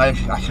I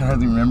can't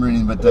hardly remember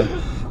anything, but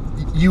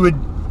you would.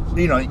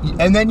 You know,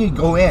 and then you'd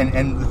go in,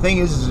 and the thing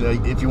is,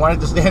 if you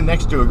wanted to stand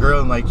next to a girl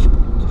and like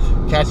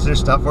catch their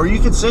stuff, or you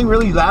could sing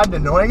really loud and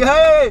annoying,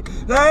 hey,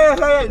 hey,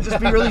 hey, and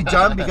just be really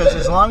dumb, because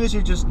as long as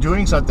you're just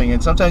doing something,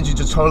 and sometimes you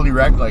just totally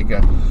wreck, like,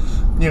 you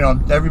know,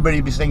 everybody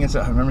would be singing,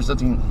 I remember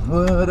something,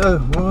 what a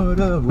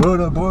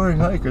boring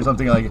hike, or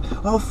something like,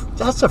 oh,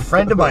 that's a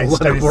friend of mine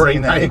started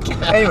singing that.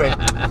 Anyway,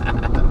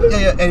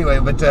 anyway,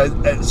 but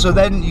so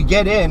then you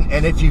get in,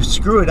 and if you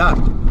screw it up,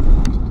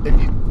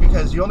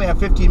 because you only have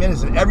 15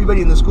 minutes and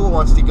everybody in the school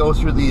wants to go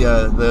through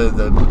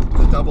the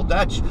double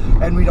dutch,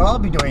 and we'd all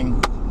be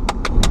doing,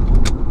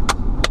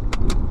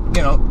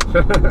 you know,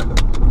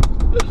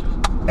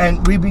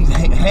 and we'd be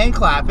hand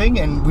clapping,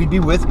 and we'd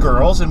be with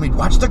girls, and we'd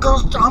watch the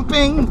girls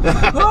jumping.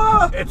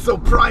 It's so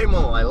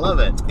primal. I love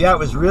it. Yeah, it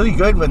was really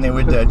good when they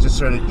would just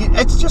sort of,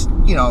 it's just,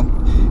 you know,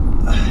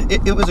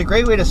 it was a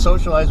great way to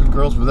socialize with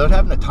girls without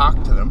having to talk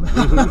to them.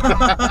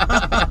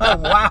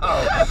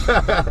 Wow.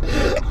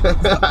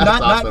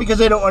 Not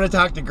because I don't want to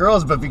talk to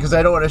girls, but because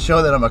I don't want to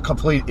show that I'm a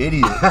complete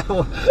idiot. I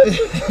don't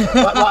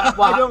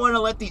want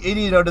to let the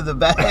idiot out of the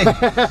bag.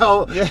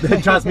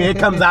 Trust me, it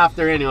comes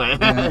after anyway.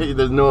 Yeah.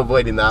 There's no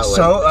avoiding that one.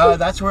 So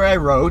that's where I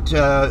wrote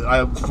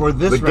for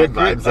this with record, Good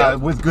Vibes, yeah.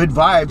 With Good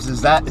Vibes,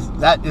 is that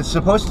is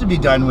supposed to be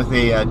done with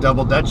a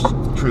double dutch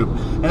troupe,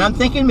 and I'm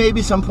thinking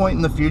maybe some point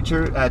in the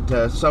future at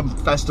some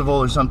festival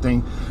or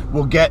something,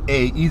 we'll get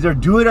either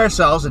do it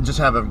ourselves and just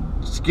have a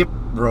skip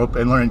rope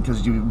and learn,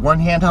 because you one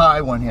hand high,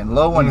 one hand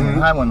low, one hand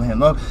high, one hand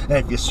low, and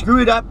if you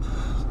screw it up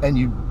and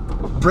you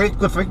break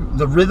the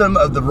rhythm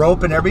of the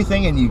rope and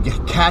everything, and you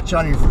catch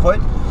on your foot,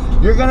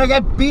 you're gonna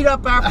get beat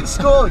up after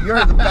school.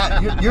 You're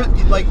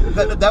like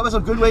that was a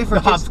good way for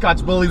the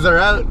hopscotch bullies are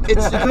out.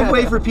 It's a good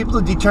way for people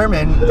to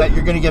determine that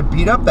you're gonna get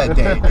beat up that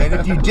day, and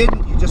if you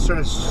didn't, you just sort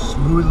of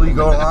smoothly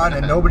go on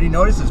and nobody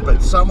notices.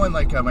 But someone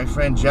like my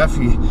friend Jeff,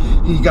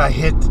 he got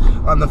hit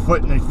on the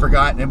foot and he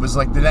forgot, and it was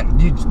like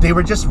they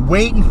were just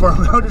waiting for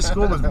him out of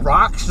school with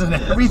rocks and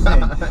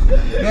everything.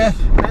 Yeah,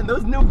 man,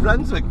 those New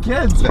Brunswick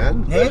kids,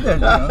 man. Hey,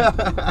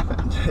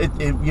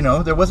 you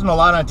know, there wasn't a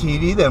lot on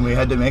TV then. We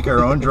had to make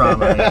our own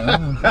drama. You know?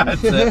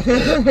 That's it.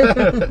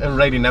 I'm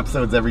writing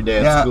episodes every day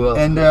at school.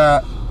 And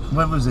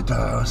what was it?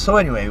 So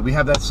anyway, we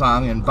have that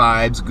song and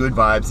vibes, Good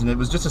Vibes, and it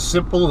was just a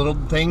simple little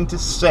thing to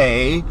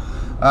say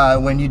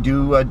when you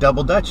do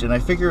double dutch. And I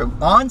figure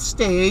on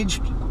stage,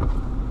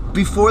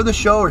 before the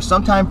show or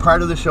sometime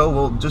part of the show,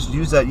 we'll just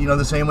use that, you know,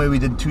 the same way we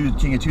did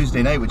King of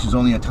Tuesday Night, which is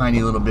only a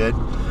tiny little bit.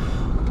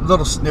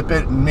 Little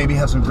snippet, and maybe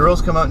have some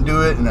girls come out and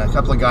do it, and a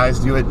couple of guys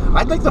do it.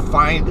 I'd like to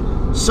find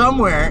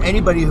somewhere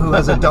anybody who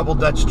has a double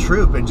dutch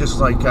troupe, and just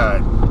like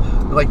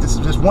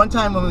this one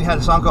time when we had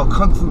a song called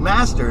Kung Fu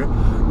Master,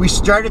 we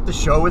started the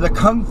show with a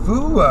Kung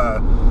Fu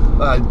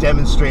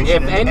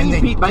demonstration. If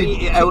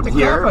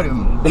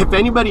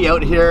anybody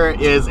out here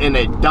is in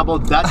a double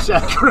dutch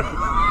group,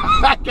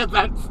 because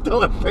that's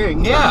still a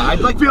thing. Yeah, I'd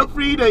like. Feel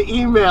free to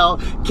email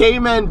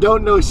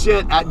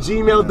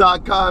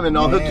kmandon'tknow@gmail.com, and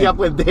I'll hook you up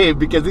with Dave,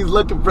 because he's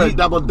looking for a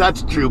double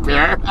dutch troupe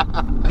here.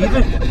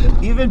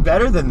 even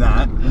better than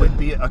that would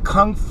be a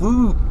kung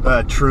fu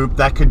troupe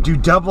that could do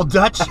double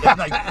dutch,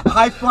 like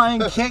high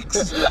flying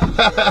kicks.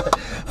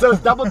 So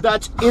it's double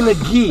dutch in a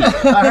gi.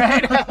 All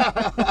right.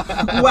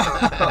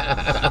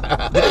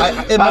 Wow.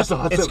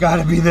 It's got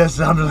to be this.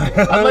 I'd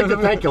like to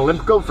thank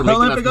Olympico for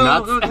making us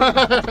nuts.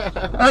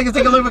 I'd like to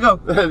thank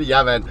Olympico.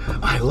 Yeah, man.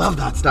 I love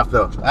that stuff,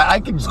 though. I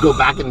can just go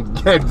back and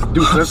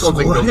do circles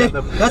and go get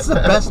them. That's the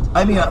best.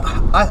 I mean,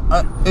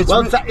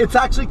 it's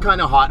actually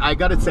kind of hot. I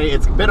gotta say,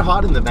 it's a bit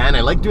hot in the van.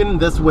 I like doing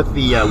this with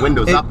the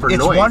windows up for noise.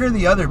 It's one or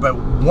the other, but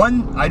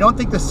I don't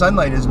think the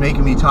sunlight is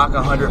making me talk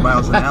 100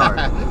 miles an hour.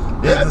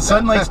 Yeah, the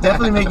sunlight's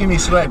definitely making me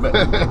sweat,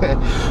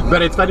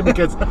 but it's funny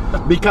because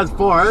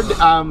Ford,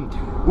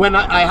 when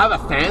I have a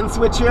fan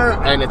switch here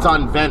and it's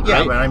on vent,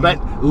 right?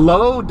 But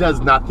low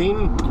does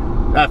nothing.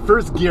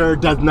 First gear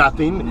does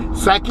nothing,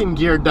 second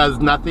gear does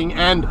nothing,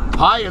 and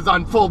high is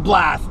on full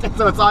blast.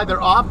 So it's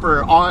either off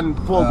or on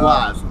full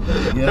blast.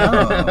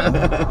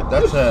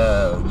 This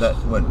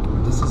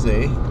is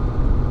a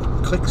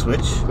click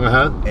switch,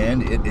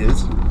 and it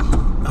is.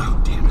 Oh,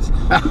 damn it!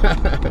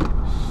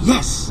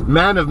 Yes,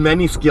 man of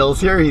many skills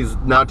here. He's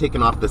now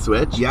taken off the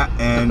switch. Yeah,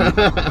 and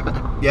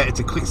it's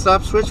a click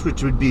stop switch,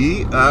 which would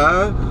be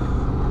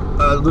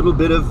a little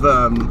bit of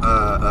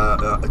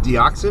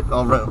deoxit.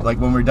 Like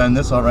when we're done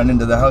this, I'll run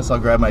into the house, I'll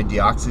grab my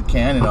deoxit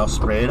can and I'll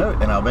spray it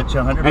out, and I'll bet you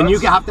 $100. And you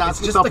have to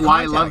ask yourself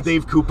why I love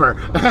Dave Cooper.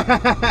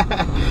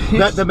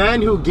 the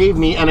man who gave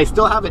me, and I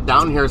still have it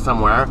down here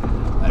somewhere,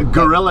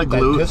 Gorilla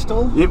Glue. That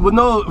pistol?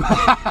 No,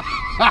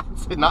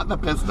 not the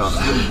pistol.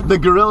 The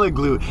Gorilla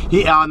Glue.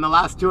 He on the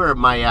last tour,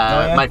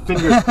 my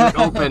finger split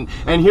open,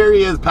 and here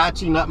he is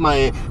patching up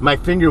my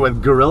finger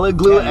with Gorilla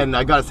Glue, and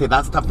I gotta say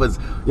that stuff was,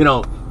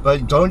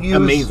 But don't use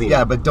amazing.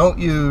 Yeah, but don't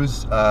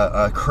use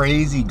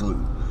crazy glue,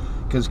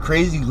 because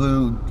crazy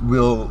glue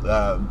will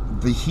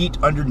the heat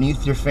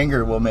underneath your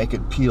finger will make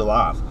it peel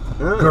off.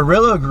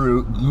 Gorilla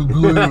Glue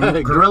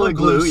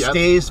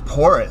stays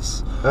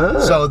porous,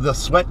 so the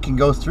sweat can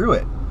go through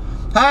it.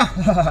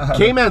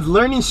 K-Man's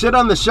learning shit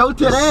on the show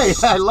today.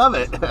 I love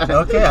it.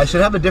 Okay, I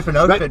should have a different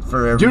outfit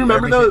for every. Do you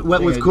remember though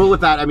what was cool with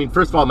that? I mean,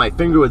 first of all, my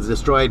finger was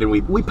destroyed, and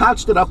we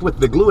patched it up with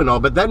the glue and all.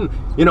 But then,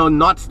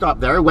 not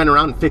stop there. Went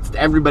around and fixed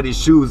everybody's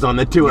shoes on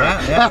the tour.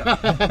 Yeah.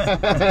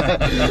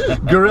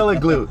 Gorilla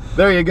Glue.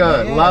 There you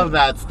go. Yeah. Love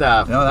that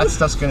stuff. No, that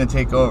stuff's gonna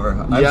take over.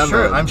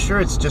 I'm sure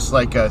it's just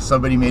like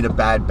somebody made a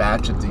bad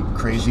batch at the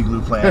crazy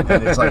glue plant,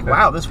 and it's like,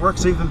 wow, this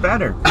works even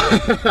better.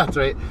 That's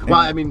right.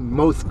 Well, I mean,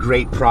 most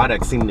great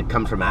products seem to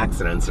come from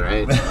accidents,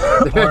 right?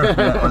 or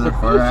they're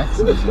for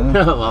accidents.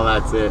 Yeah. Well,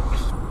 that's it.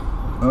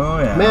 Oh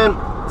yeah. Man,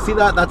 see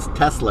that's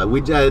Tesla.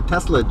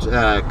 Tesla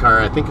car.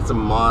 I think it's a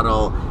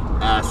Model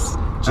S.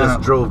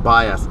 Just drove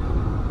by us.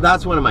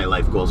 That's one of my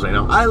life goals right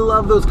now. I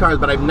love those cars,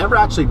 but I've never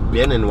actually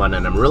been in one,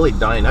 and I'm really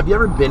dying. Have you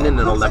ever been in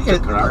an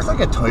electric car? It looks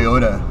like a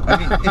Toyota. I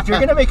mean, if you're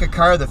gonna make a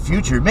car of the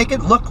future, make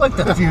it look like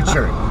the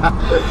future.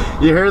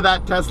 You hear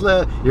that,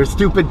 Tesla? Your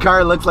stupid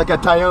car looks like a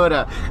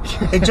Toyota.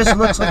 It just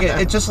looks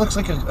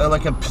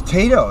like a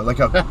potato. Like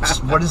a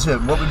what is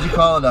it? What would you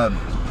call it?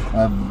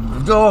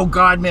 Oh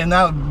God, man,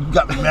 that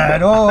got me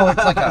mad. Oh,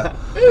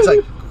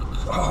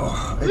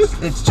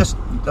 it's just.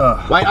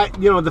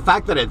 The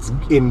fact that it's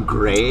in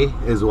gray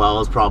as well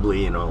is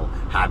probably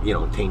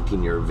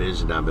tainting your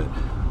vision of it.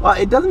 Well,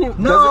 it doesn't even.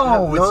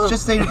 It's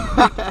just in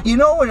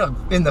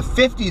the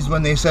 50s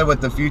when they said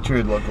what the future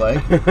would look like,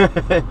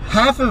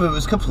 half of it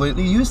was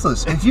completely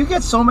useless. If you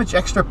get so much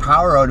extra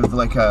power out of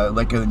like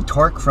a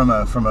torque from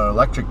an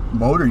electric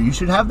motor, you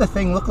should have the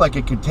thing look like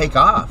it could take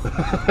off.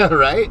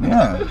 Right?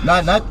 Yeah.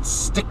 Not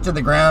stick to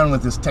the ground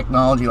with this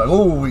technology like,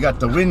 oh, we got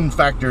the wind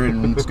factor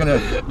and it's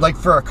gonna like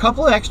for a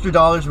couple of extra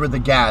dollars worth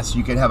of gas,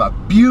 you could have a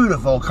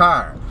beautiful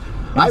car.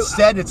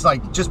 Instead, it's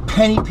like just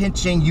penny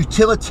pinching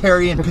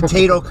utilitarian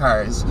potato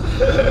cars.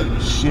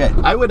 Shit.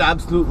 I would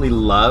absolutely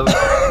love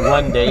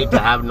one day to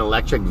have an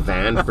electric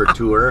van for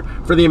tour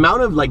for the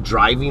amount of like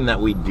driving that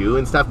we do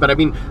and stuff. But I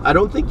mean, I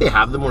don't think they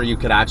have them where you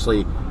could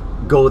actually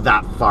go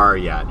that far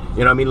yet.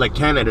 Like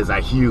Canada's a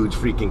huge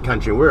freaking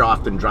country. We're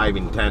often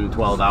driving 10,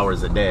 12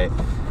 hours a day.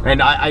 And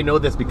I know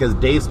this because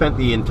Dave spent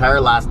the entire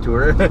last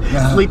tour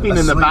sleeping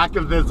in the back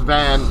of this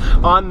van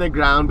on the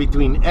ground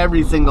between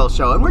every single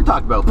show. And we're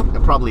talking about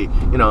probably,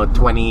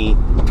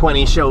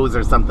 20 shows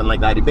or something like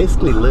that. He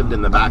basically lived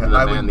in the back of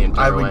the van the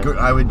entire way.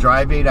 I would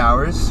drive 8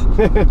 hours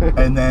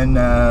and then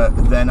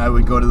I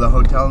would go to the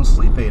hotel and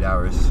sleep 8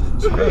 hours.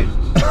 It's great.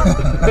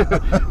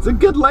 It's a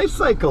good life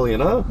cycle,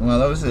 Well,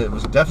 that was it. It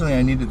was definitely,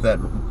 I needed that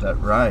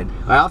ride.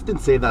 I often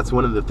say that's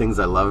one of the things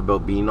I love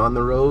about being on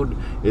the road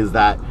is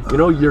that,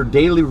 your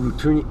daily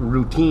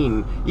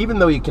routine, even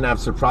though you can have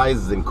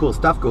surprises and cool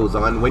stuff goes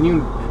on, when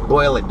you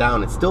boil it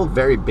down, it's still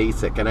very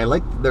basic. And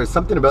there's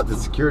something about the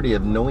security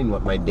of knowing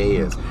what my day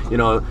is.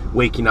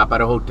 Waking up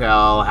at a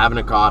hotel, having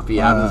a coffee,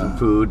 having some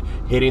food,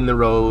 hitting the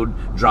road,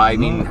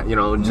 driving,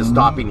 just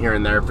stopping here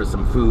and there for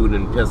some food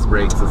and piss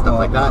breaks and stuff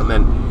like that. And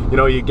then,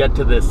 you get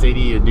to the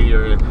city, you do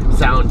your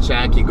sound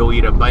check, you go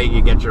eat a bite,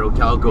 you get your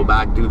hotel, go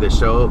back, do the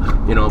show,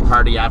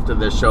 party after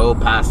the show,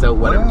 pass out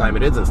whatever time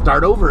it is, and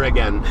start over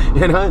again.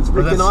 It's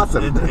freaking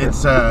awesome.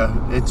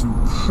 It's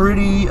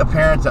pretty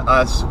apparent to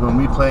us when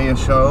we play a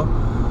show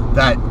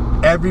that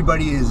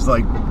everybody is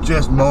like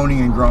just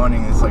moaning and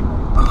groaning. It's like,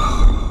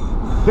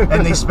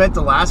 And they spent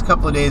the last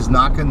couple of days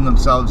knocking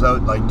themselves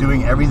out, like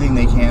doing everything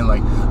they can.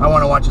 Like, I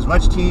want to watch as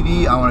much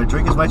TV, I want to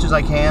drink as much as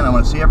I can, I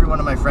want to see every one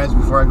of my friends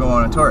before I go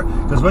on a tour.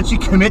 Because once you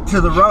commit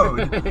to the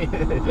road,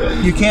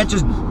 you can't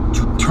just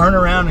turn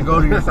around and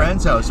go to your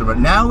friend's house. But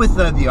now with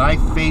the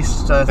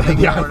iFace thing,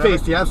 the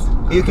iFace, yes,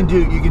 you can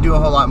do a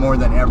whole lot more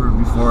than ever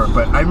before.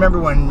 But I remember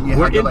when you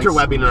had to, like,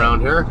 interwebbing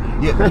around here.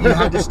 You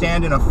had to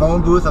stand in a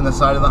phone booth on the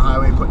side of the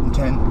highway, putting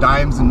 10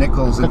 dimes and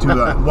nickels into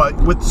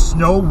with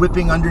snow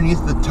whipping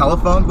underneath the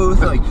telephone booth.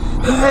 Like,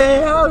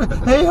 hey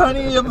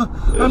honey,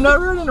 I'm not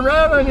running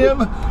around on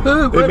him.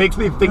 It makes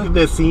me think of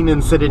the scene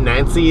in Sid and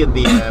Nancy in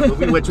the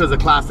movie, which was a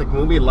classic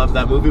movie. Love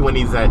that movie when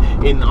he's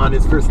on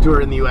his first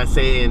tour in the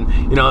USA and,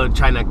 you know,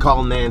 trying to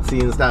call Nancy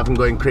and stuff and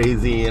going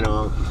crazy, you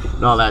know,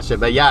 and all that shit.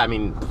 But yeah, I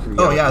mean,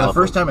 the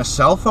first time a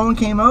cell phone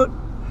came out,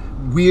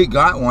 we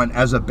got one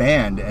as a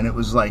band, and it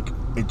was like,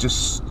 it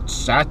just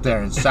sat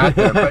there and sat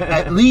there. But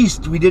at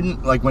least we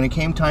didn't, like, when it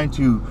came time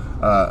to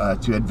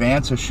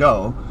advance a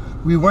show,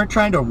 we weren't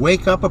trying to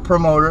wake up a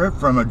promoter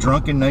from a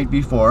drunken night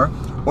before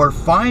or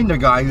find a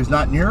guy who's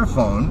not near a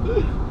phone,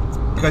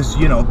 because,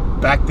 you know,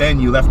 back then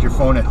you left your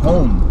phone at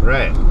home,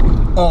 right,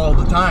 all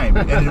the time,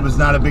 and it was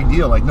not a big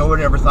deal. Like,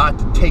 nobody ever thought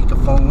to take a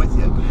phone with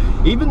you.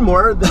 Even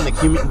more than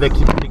the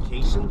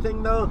communication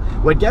thing, though,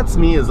 what gets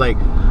me is like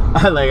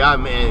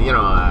I'm, you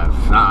know,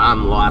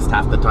 I'm lost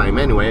half the time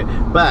anyway,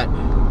 but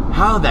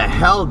how the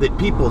hell did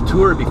people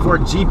tour before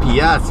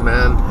GPS,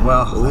 man?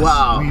 Well,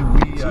 wow,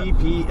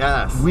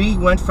 GPS. We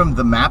went from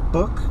the map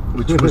book,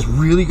 which was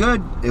really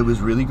good. It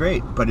was really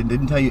great, but it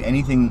didn't tell you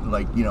anything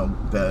like, you know,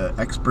 the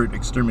expert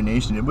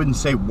extermination. It wouldn't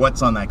say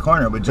what's on that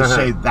corner. It would just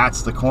say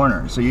that's the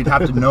corner. So you'd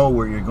have to know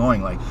where you're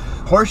going. Like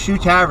Horseshoe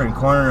Tavern,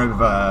 corner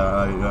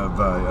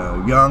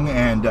of Yonge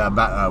and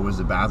was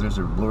it Bathurst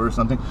or Bloor or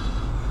something?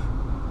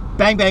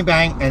 Bang, bang,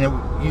 bang, and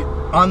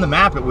on the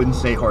map it wouldn't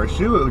say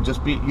Horseshoe. It would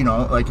just be, you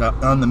know, like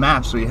on the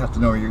map, so you have to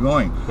know where you're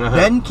going.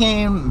 Then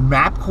came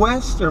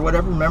MapQuest or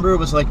whatever. Remember, it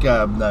was like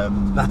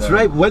that's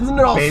right. Wasn't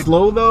it all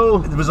slow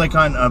though? It was like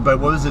on, but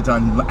what was it,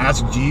 on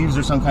Ask Jeeves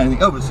or some kind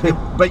of thing?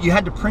 Oh, but you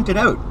had to print it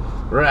out.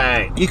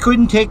 Right. You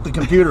couldn't take the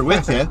computer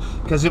with you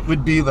because it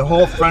would be the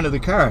whole front of the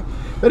car.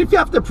 But if you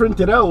have to print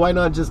it out, why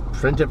not just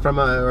print it from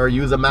or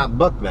use a map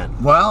book then?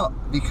 Well,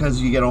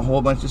 because you get a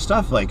whole bunch of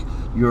stuff like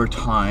your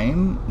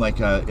time, like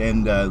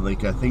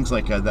things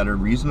like that are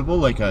reasonable,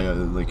 like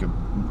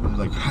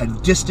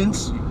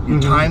distance, your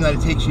time that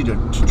it takes you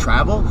to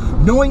travel.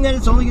 Knowing that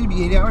it's only going to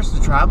be 8 hours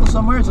to travel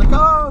somewhere, it's like,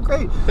 oh,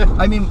 great.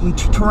 I mean, in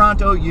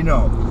Toronto, you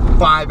know,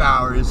 5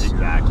 hours.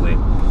 Exactly.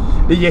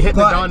 You hit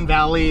the Don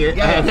Valley and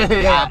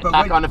tack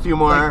on a few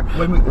more.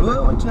 Like when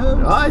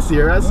I see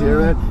her,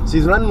 man.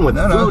 She's running with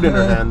food in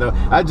her hand, though.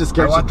 I just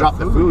scared she'd drop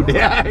the food.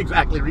 Yeah,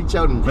 exactly. Reach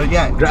out and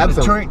grab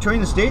some.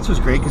 Touring the States was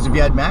great because if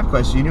you had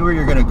MapQuest, you knew where you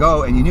were going to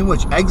go and you knew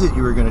which exit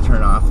you were going to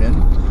turn off in,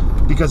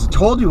 because it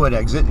told you what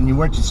exit and you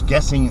weren't just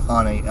guessing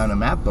on a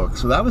map book.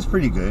 So that was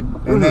pretty good.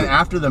 And then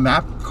after the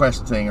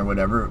MapQuest thing or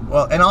whatever,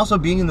 well, and also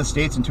being in the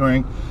States and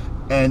touring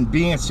and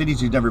being at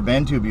cities you've never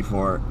been to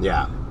before.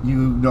 Yeah. You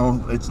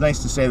know, it's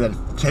nice to say that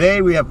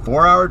today we have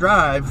 4-hour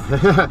drive.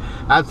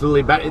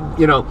 Absolutely. But,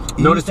 you know,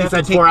 notice you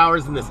said 4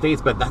 hours in the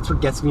States, but that's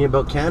what gets me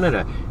about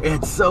Canada.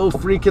 It's so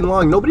freaking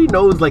long. Nobody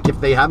knows, like,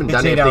 if they haven't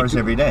done it. It's 8 hours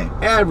every day.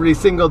 Every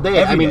single day.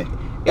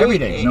 Every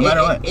day, no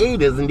matter what.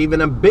 8 isn't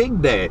even a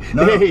big day.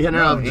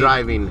 Of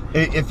driving.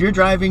 If you're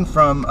driving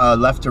from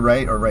left to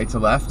right or right to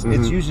left,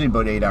 it's usually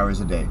about 8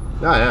 hours a day.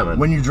 Oh, yeah, man.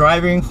 When you're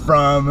driving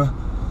from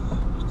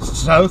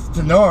south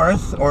to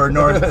north or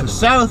north to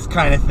south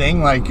kind of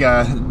thing, like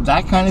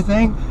that kind of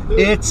thing,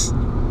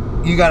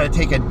 you got to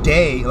take a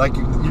day. Like,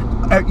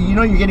 you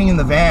know, you're getting in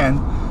the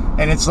van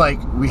and it's like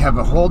we have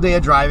a whole day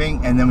of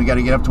driving and then we got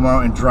to get up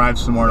tomorrow and drive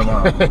some more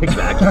tomorrow.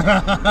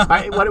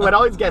 Exactly. What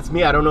always gets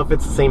me, I don't know if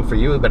it's the same for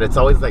you, but it's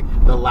always like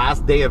the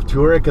last day of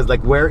tour, because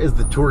like where is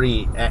the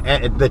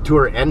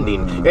tour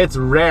ending? It's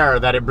rare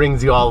that it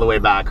brings you all the way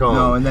back home.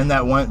 No, and then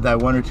that 1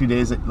 or 2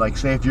 days, like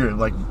say if you're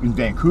like in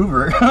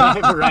Vancouver,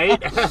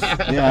 right?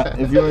 Yeah,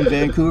 if you're in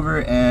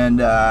Vancouver and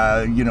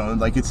you know,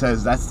 like it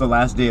says that's the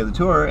last day of the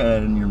tour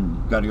and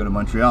you've got to go to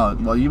Montreal.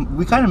 Well,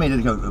 we kind of made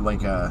it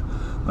like a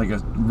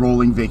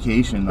rolling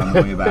vacation on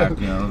the way back,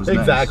 you know. It was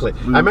exactly.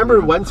 Nice. I remember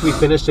once we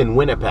finished in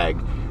Winnipeg,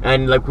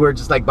 and like we're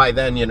just like, by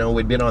then, you know,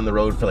 we'd been on the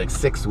road for like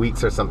 6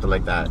 weeks or something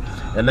like that,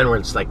 and then we're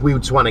just like, we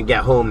just want to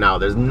get home now.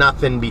 There's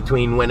nothing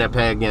between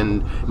Winnipeg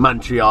and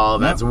Montreal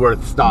that's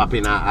worth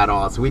stopping at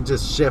all. So we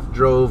just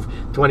drove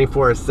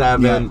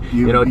 24/7.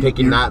 You know,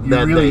 taking that.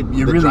 You really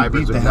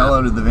beat the hell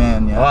out of the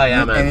van. Yeah. Oh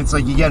yeah, man. And it's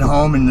like you get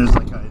home and there's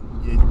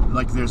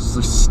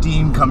there's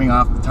steam coming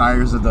off the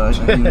tires of the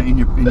in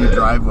your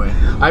driveway.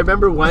 I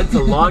remember once a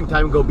long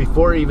time ago,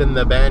 before even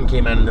the band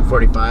came out in the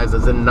 45s, I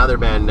was in another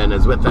band and I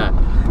was with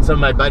some of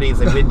my buddies,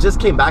 and we just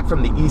came back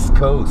from the East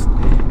Coast,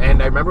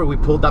 and I remember we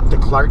pulled up to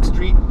Clark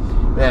Street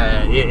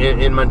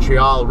in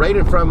Montreal, right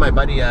in front of my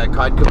buddy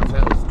Codco's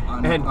house.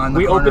 on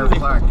the corner of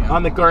Clark. Yeah.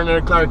 On the corner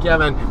of Clark, yeah,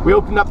 man. We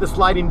opened up the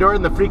sliding door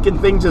and the freaking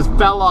thing just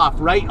fell off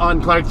right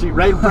on Clark Street,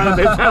 right in front of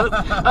his house.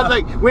 I was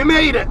like, we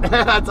made it.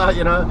 That's all,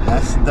 you know.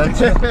 That's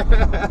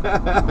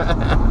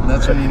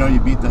when you know you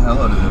beat the hell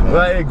out of it, man.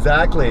 Right,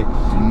 exactly.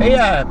 Hey,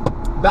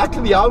 back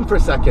to the album for a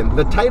second.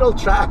 The title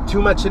track,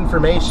 Too Much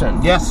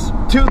Information. Yes.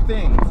 Two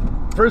things.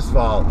 First of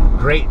all,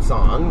 great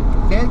song.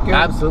 Yeah, good.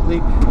 Absolutely.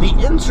 The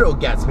intro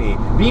gets me.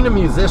 Being a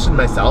musician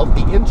myself,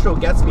 the intro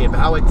gets me of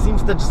how it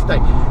seems to just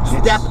like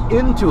step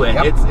into it.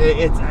 Yep.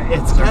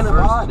 It's kind of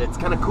odd. It's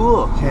kind of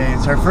cool. Okay,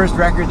 it's our first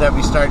record that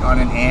we start on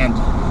an and.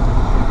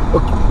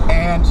 Okay.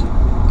 And.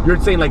 You're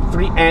saying like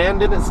 3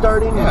 and in it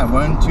starting? Yeah,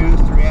 1, 2,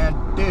 3 and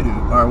doo-doo.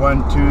 Or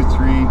 1, 2,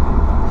 3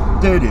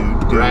 doo-doo.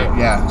 Right.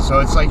 Yeah, so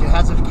it's like it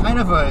has a kind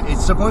of a,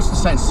 it's supposed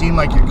to seem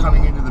like you're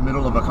coming into the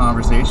middle of a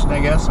conversation, I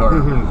guess, or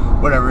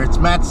whatever. It's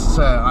Matt's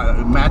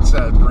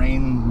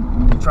brain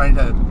trying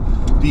to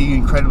be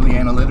incredibly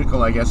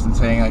analytical, I guess, and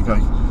saying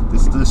like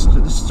this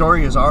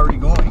story is already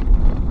going.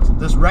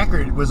 This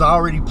record was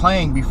already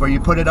playing before you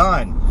put it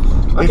on.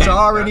 Okay, it's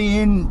already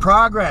in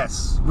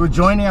progress. We're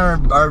joining our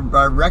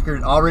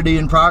record already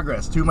in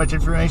progress. Too much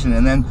information.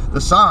 And then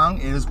the song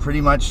is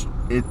pretty much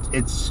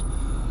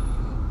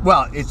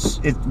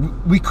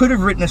we could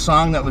have written a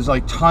song that was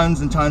like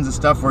tons and tons of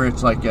stuff where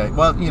it's like,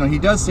 well, you know, he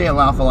does say an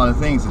awful lot of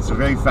things. It's a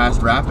very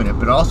fast rap in it,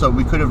 but also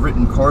we could have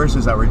written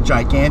choruses that were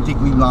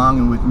gigantically long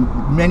and with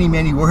many,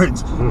 many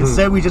words.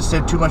 Instead, we just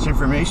said too much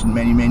information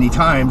many, many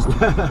times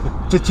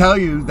to tell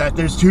you that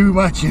there's too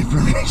much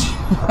information.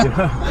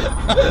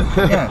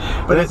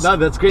 Yeah, but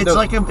that's great. It's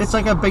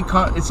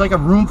like a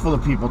room full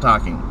of people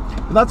talking.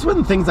 That's one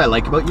of the things I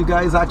like about you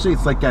guys. Actually,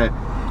 it's like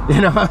you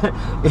know,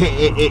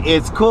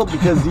 it's cool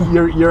because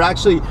you're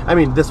actually, I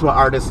mean, this is what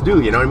artists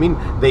do, you know what I mean?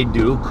 They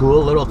do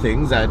cool little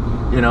things that,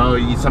 you know,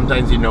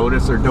 sometimes you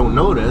notice or don't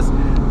notice,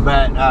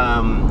 but,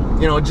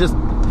 you know, just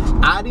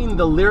adding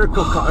the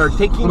lyrical, or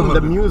taking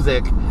the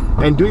music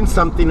and doing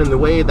something in the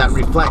way that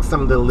reflects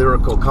some of the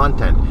lyrical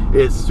content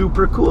is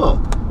super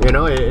cool, you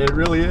know, it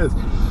really is.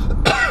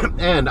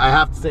 And I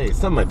have to say,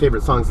 some of my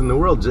favorite songs in the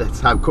world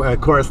just have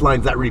chorus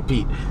lines that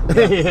repeat.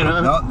 You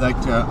know? No, like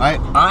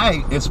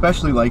I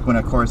especially like when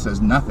a chorus says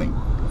nothing.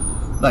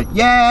 Like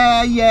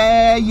yeah,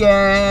 yeah,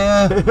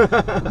 yeah,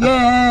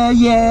 yeah,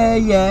 yeah,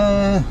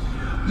 yeah.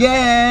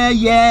 Yeah,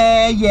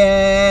 yeah,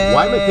 yeah.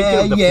 Why am I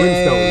thinking of the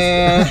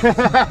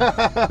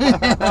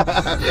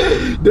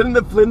Flintstones? Didn't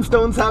the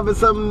Flintstones have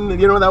some,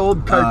 you know, that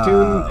old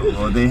cartoon?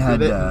 Well, they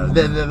had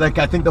like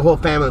I think the whole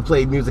family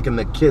played music and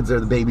the kids or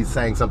the babies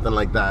sang something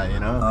like that, you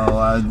know?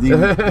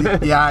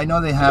 Yeah, I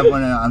know they have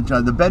one. I'm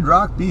trying the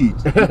Bedrock Beat.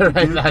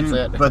 Right, that's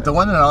it. But the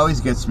one that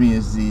always gets me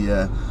is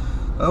the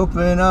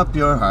open up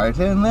your heart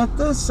and let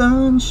the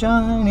sun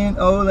shine in.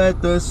 Oh,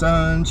 let the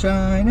sun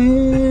shine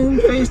in.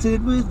 Faced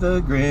it with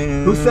a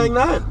grin. Who sang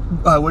that?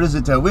 What is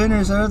it?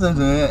 Winners are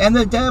the and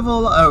the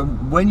devil.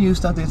 When you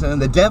stop something,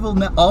 the devil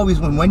always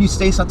wins. When you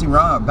say something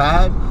wrong or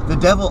bad, the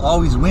devil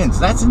always wins.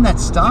 That's in that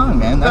song,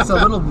 man. That's a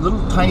little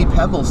tiny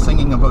pebble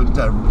singing about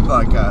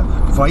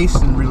vice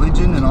and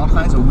religion and all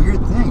kinds of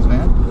weird things,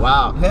 man.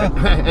 Wow. Yeah.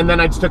 And then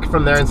I just took it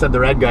from there and said the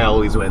red guy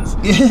always wins.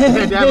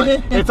 Damn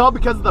it. It's all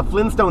because of the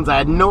Flintstones. I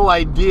had no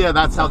idea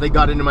that's how they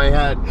got into my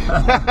head.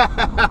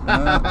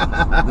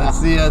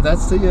 That's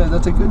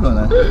a good one.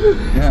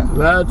 Yeah.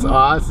 That's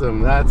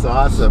awesome. That's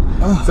awesome.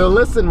 So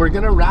listen, we're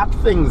gonna wrap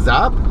things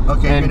up.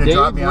 Okay, you're gonna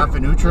drop me off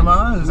in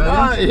Outremont? Is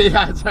that it?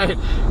 Yeah, that's right.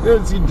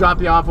 So you drop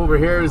you off over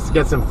here to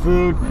get some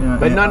food. Yeah,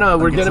 but no,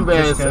 we're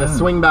gonna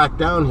swing back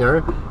down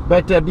here.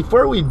 But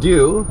before we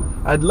do,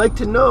 I'd like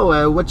to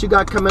know what you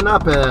got coming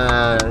up.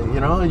 You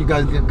know, you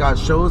guys got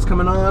shows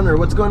coming on, or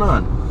what's going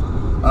on?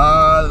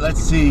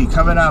 Let's see,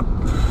 coming up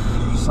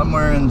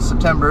somewhere in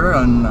September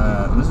on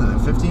what is it,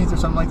 the 15th or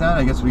something like that.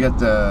 I guess we got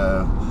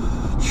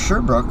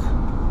Sherbrooke.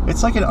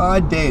 It's like an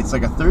odd day. It's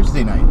like a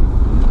Thursday night.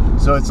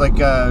 So it's like,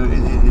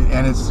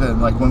 and it's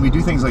like when we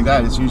do things like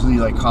that, it's usually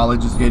like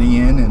colleges getting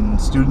in and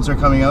students are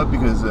coming out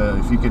because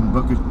if you can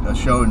book a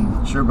show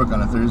in Sherbrooke on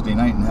a Thursday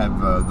night and have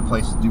the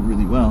place do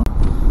really well,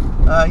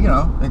 you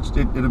know,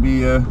 it'll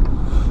be, yeah.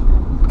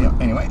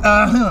 Anyway,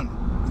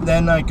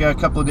 then like a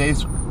couple of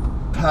days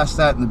past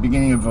that, in the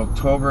beginning of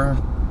October,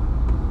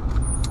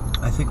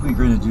 I think we're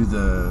going to do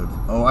the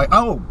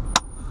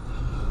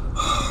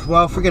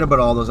well, forget about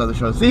all those other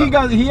shows. See,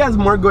 he has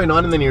more going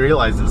on than he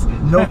realizes.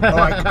 No,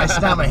 I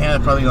snap my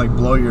hand, I'd probably like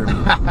blow your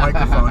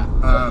microphone.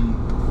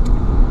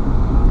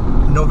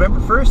 November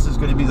 1st is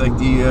going to be like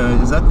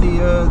is that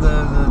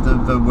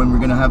the when we're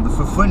going to have the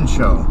Fufun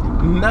show?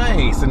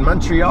 Nice, in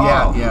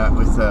Montreal. Yeah,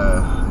 with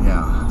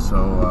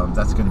so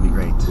that's going to be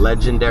great.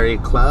 Legendary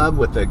club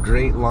with a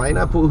great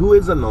lineup. Who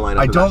is in the lineup?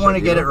 I don't want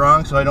to get it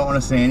wrong, so I don't want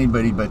to say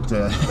anybody, but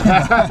that's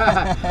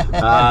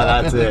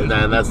it,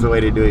 man. That's the way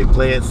to do it.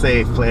 Play it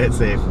safe. Play it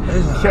safe.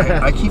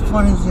 I keep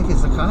wanting to think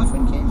it's the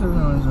Coffin Kings or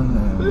no?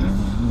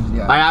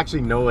 Yeah. I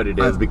actually know what it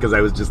is because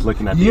I was just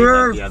looking at the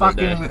You're the other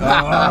fucking.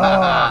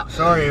 day.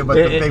 Sorry about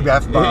the big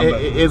F-bomb.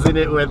 Isn't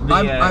it with the...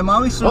 I'm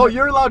always... Oh,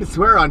 you're allowed to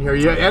swear on here.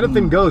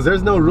 Anything goes.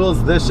 There's no rules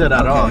to this shit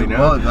at all, you know?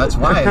 Well, that's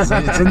why. It's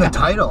in the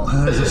title.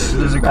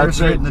 There's a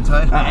curse right in the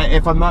title.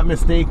 If I'm not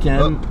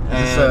mistaken...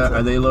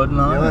 are they loading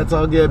on? Yeah, that's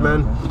all good,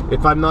 man.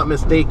 If I'm not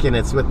mistaken,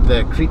 it's with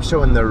the Creep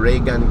Show and the Ray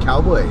Gun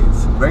Cowboys.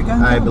 Ray Gun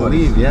Cowboys? I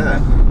believe,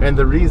 yeah. And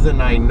the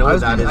reason I know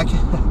that is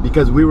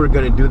because we were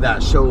going to do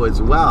that show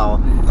as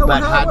well.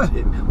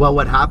 Well,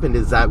 what happened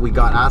is that we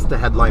got asked to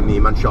headline the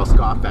Montreal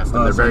Ska Fest,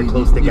 and they're very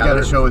close together. You got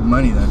a show with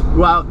money then?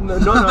 Well, no,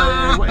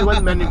 it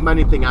wasn't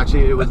money thing,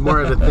 actually. It was more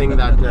of a thing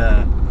that...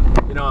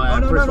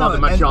 first of all, the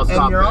Montreal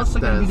Ska Fest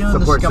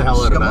supports the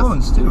hell out of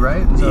us. Too,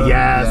 right? So,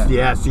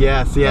 yes.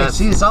 Hey,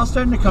 see, it's all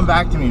starting to come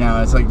back to me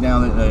now. It's like now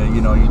that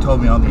you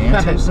told me all the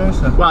answers there.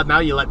 So. Well, now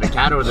you let the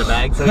cat out of the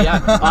bag. So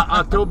yeah,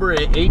 October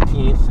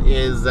 18th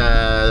is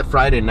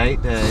Friday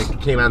night.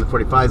 Came out in the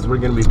 45s. We're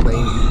going to be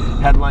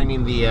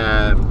headlining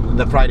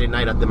the Friday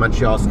night at the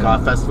Montreal Ska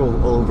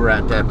Festival over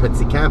at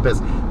Pitsy Campus.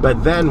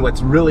 But then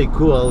what's really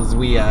cool is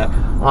we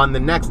on the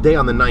next day,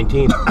 on the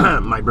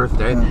 19th, my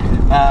birthday,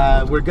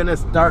 we're going to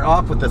start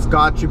off with a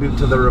ska tribute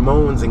to the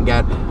Ramones and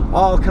get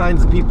all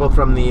kinds of people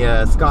from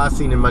the ska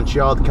scene in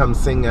Montreal to come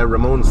sing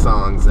Ramones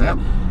songs.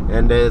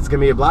 And it's going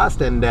to be a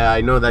blast, and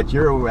I know that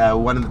you're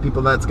one of the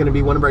people that's going to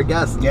be one of our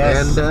guests.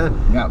 Yes.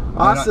 And,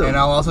 awesome. And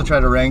I'll also try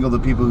to wrangle the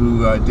people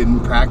who didn't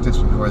practice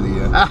before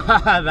the...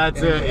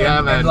 That's it, yeah,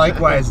 man. And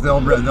likewise,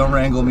 they'll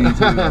wrangle me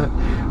too.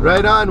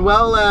 Right on.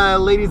 Well,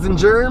 ladies and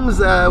germs,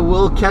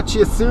 we'll catch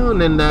you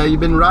soon, and you've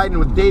been riding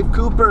with Dave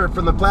Cooper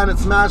from the Planet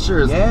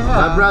Smashers,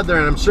 my brother,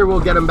 and I'm sure we'll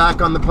get him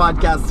back on the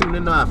podcast soon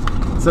enough.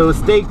 So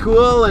stay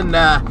cool, and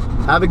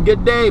have a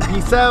good day.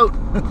 Peace out.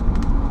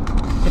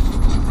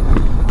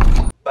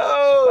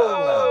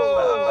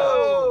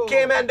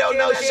 K-Man don't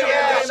know shit.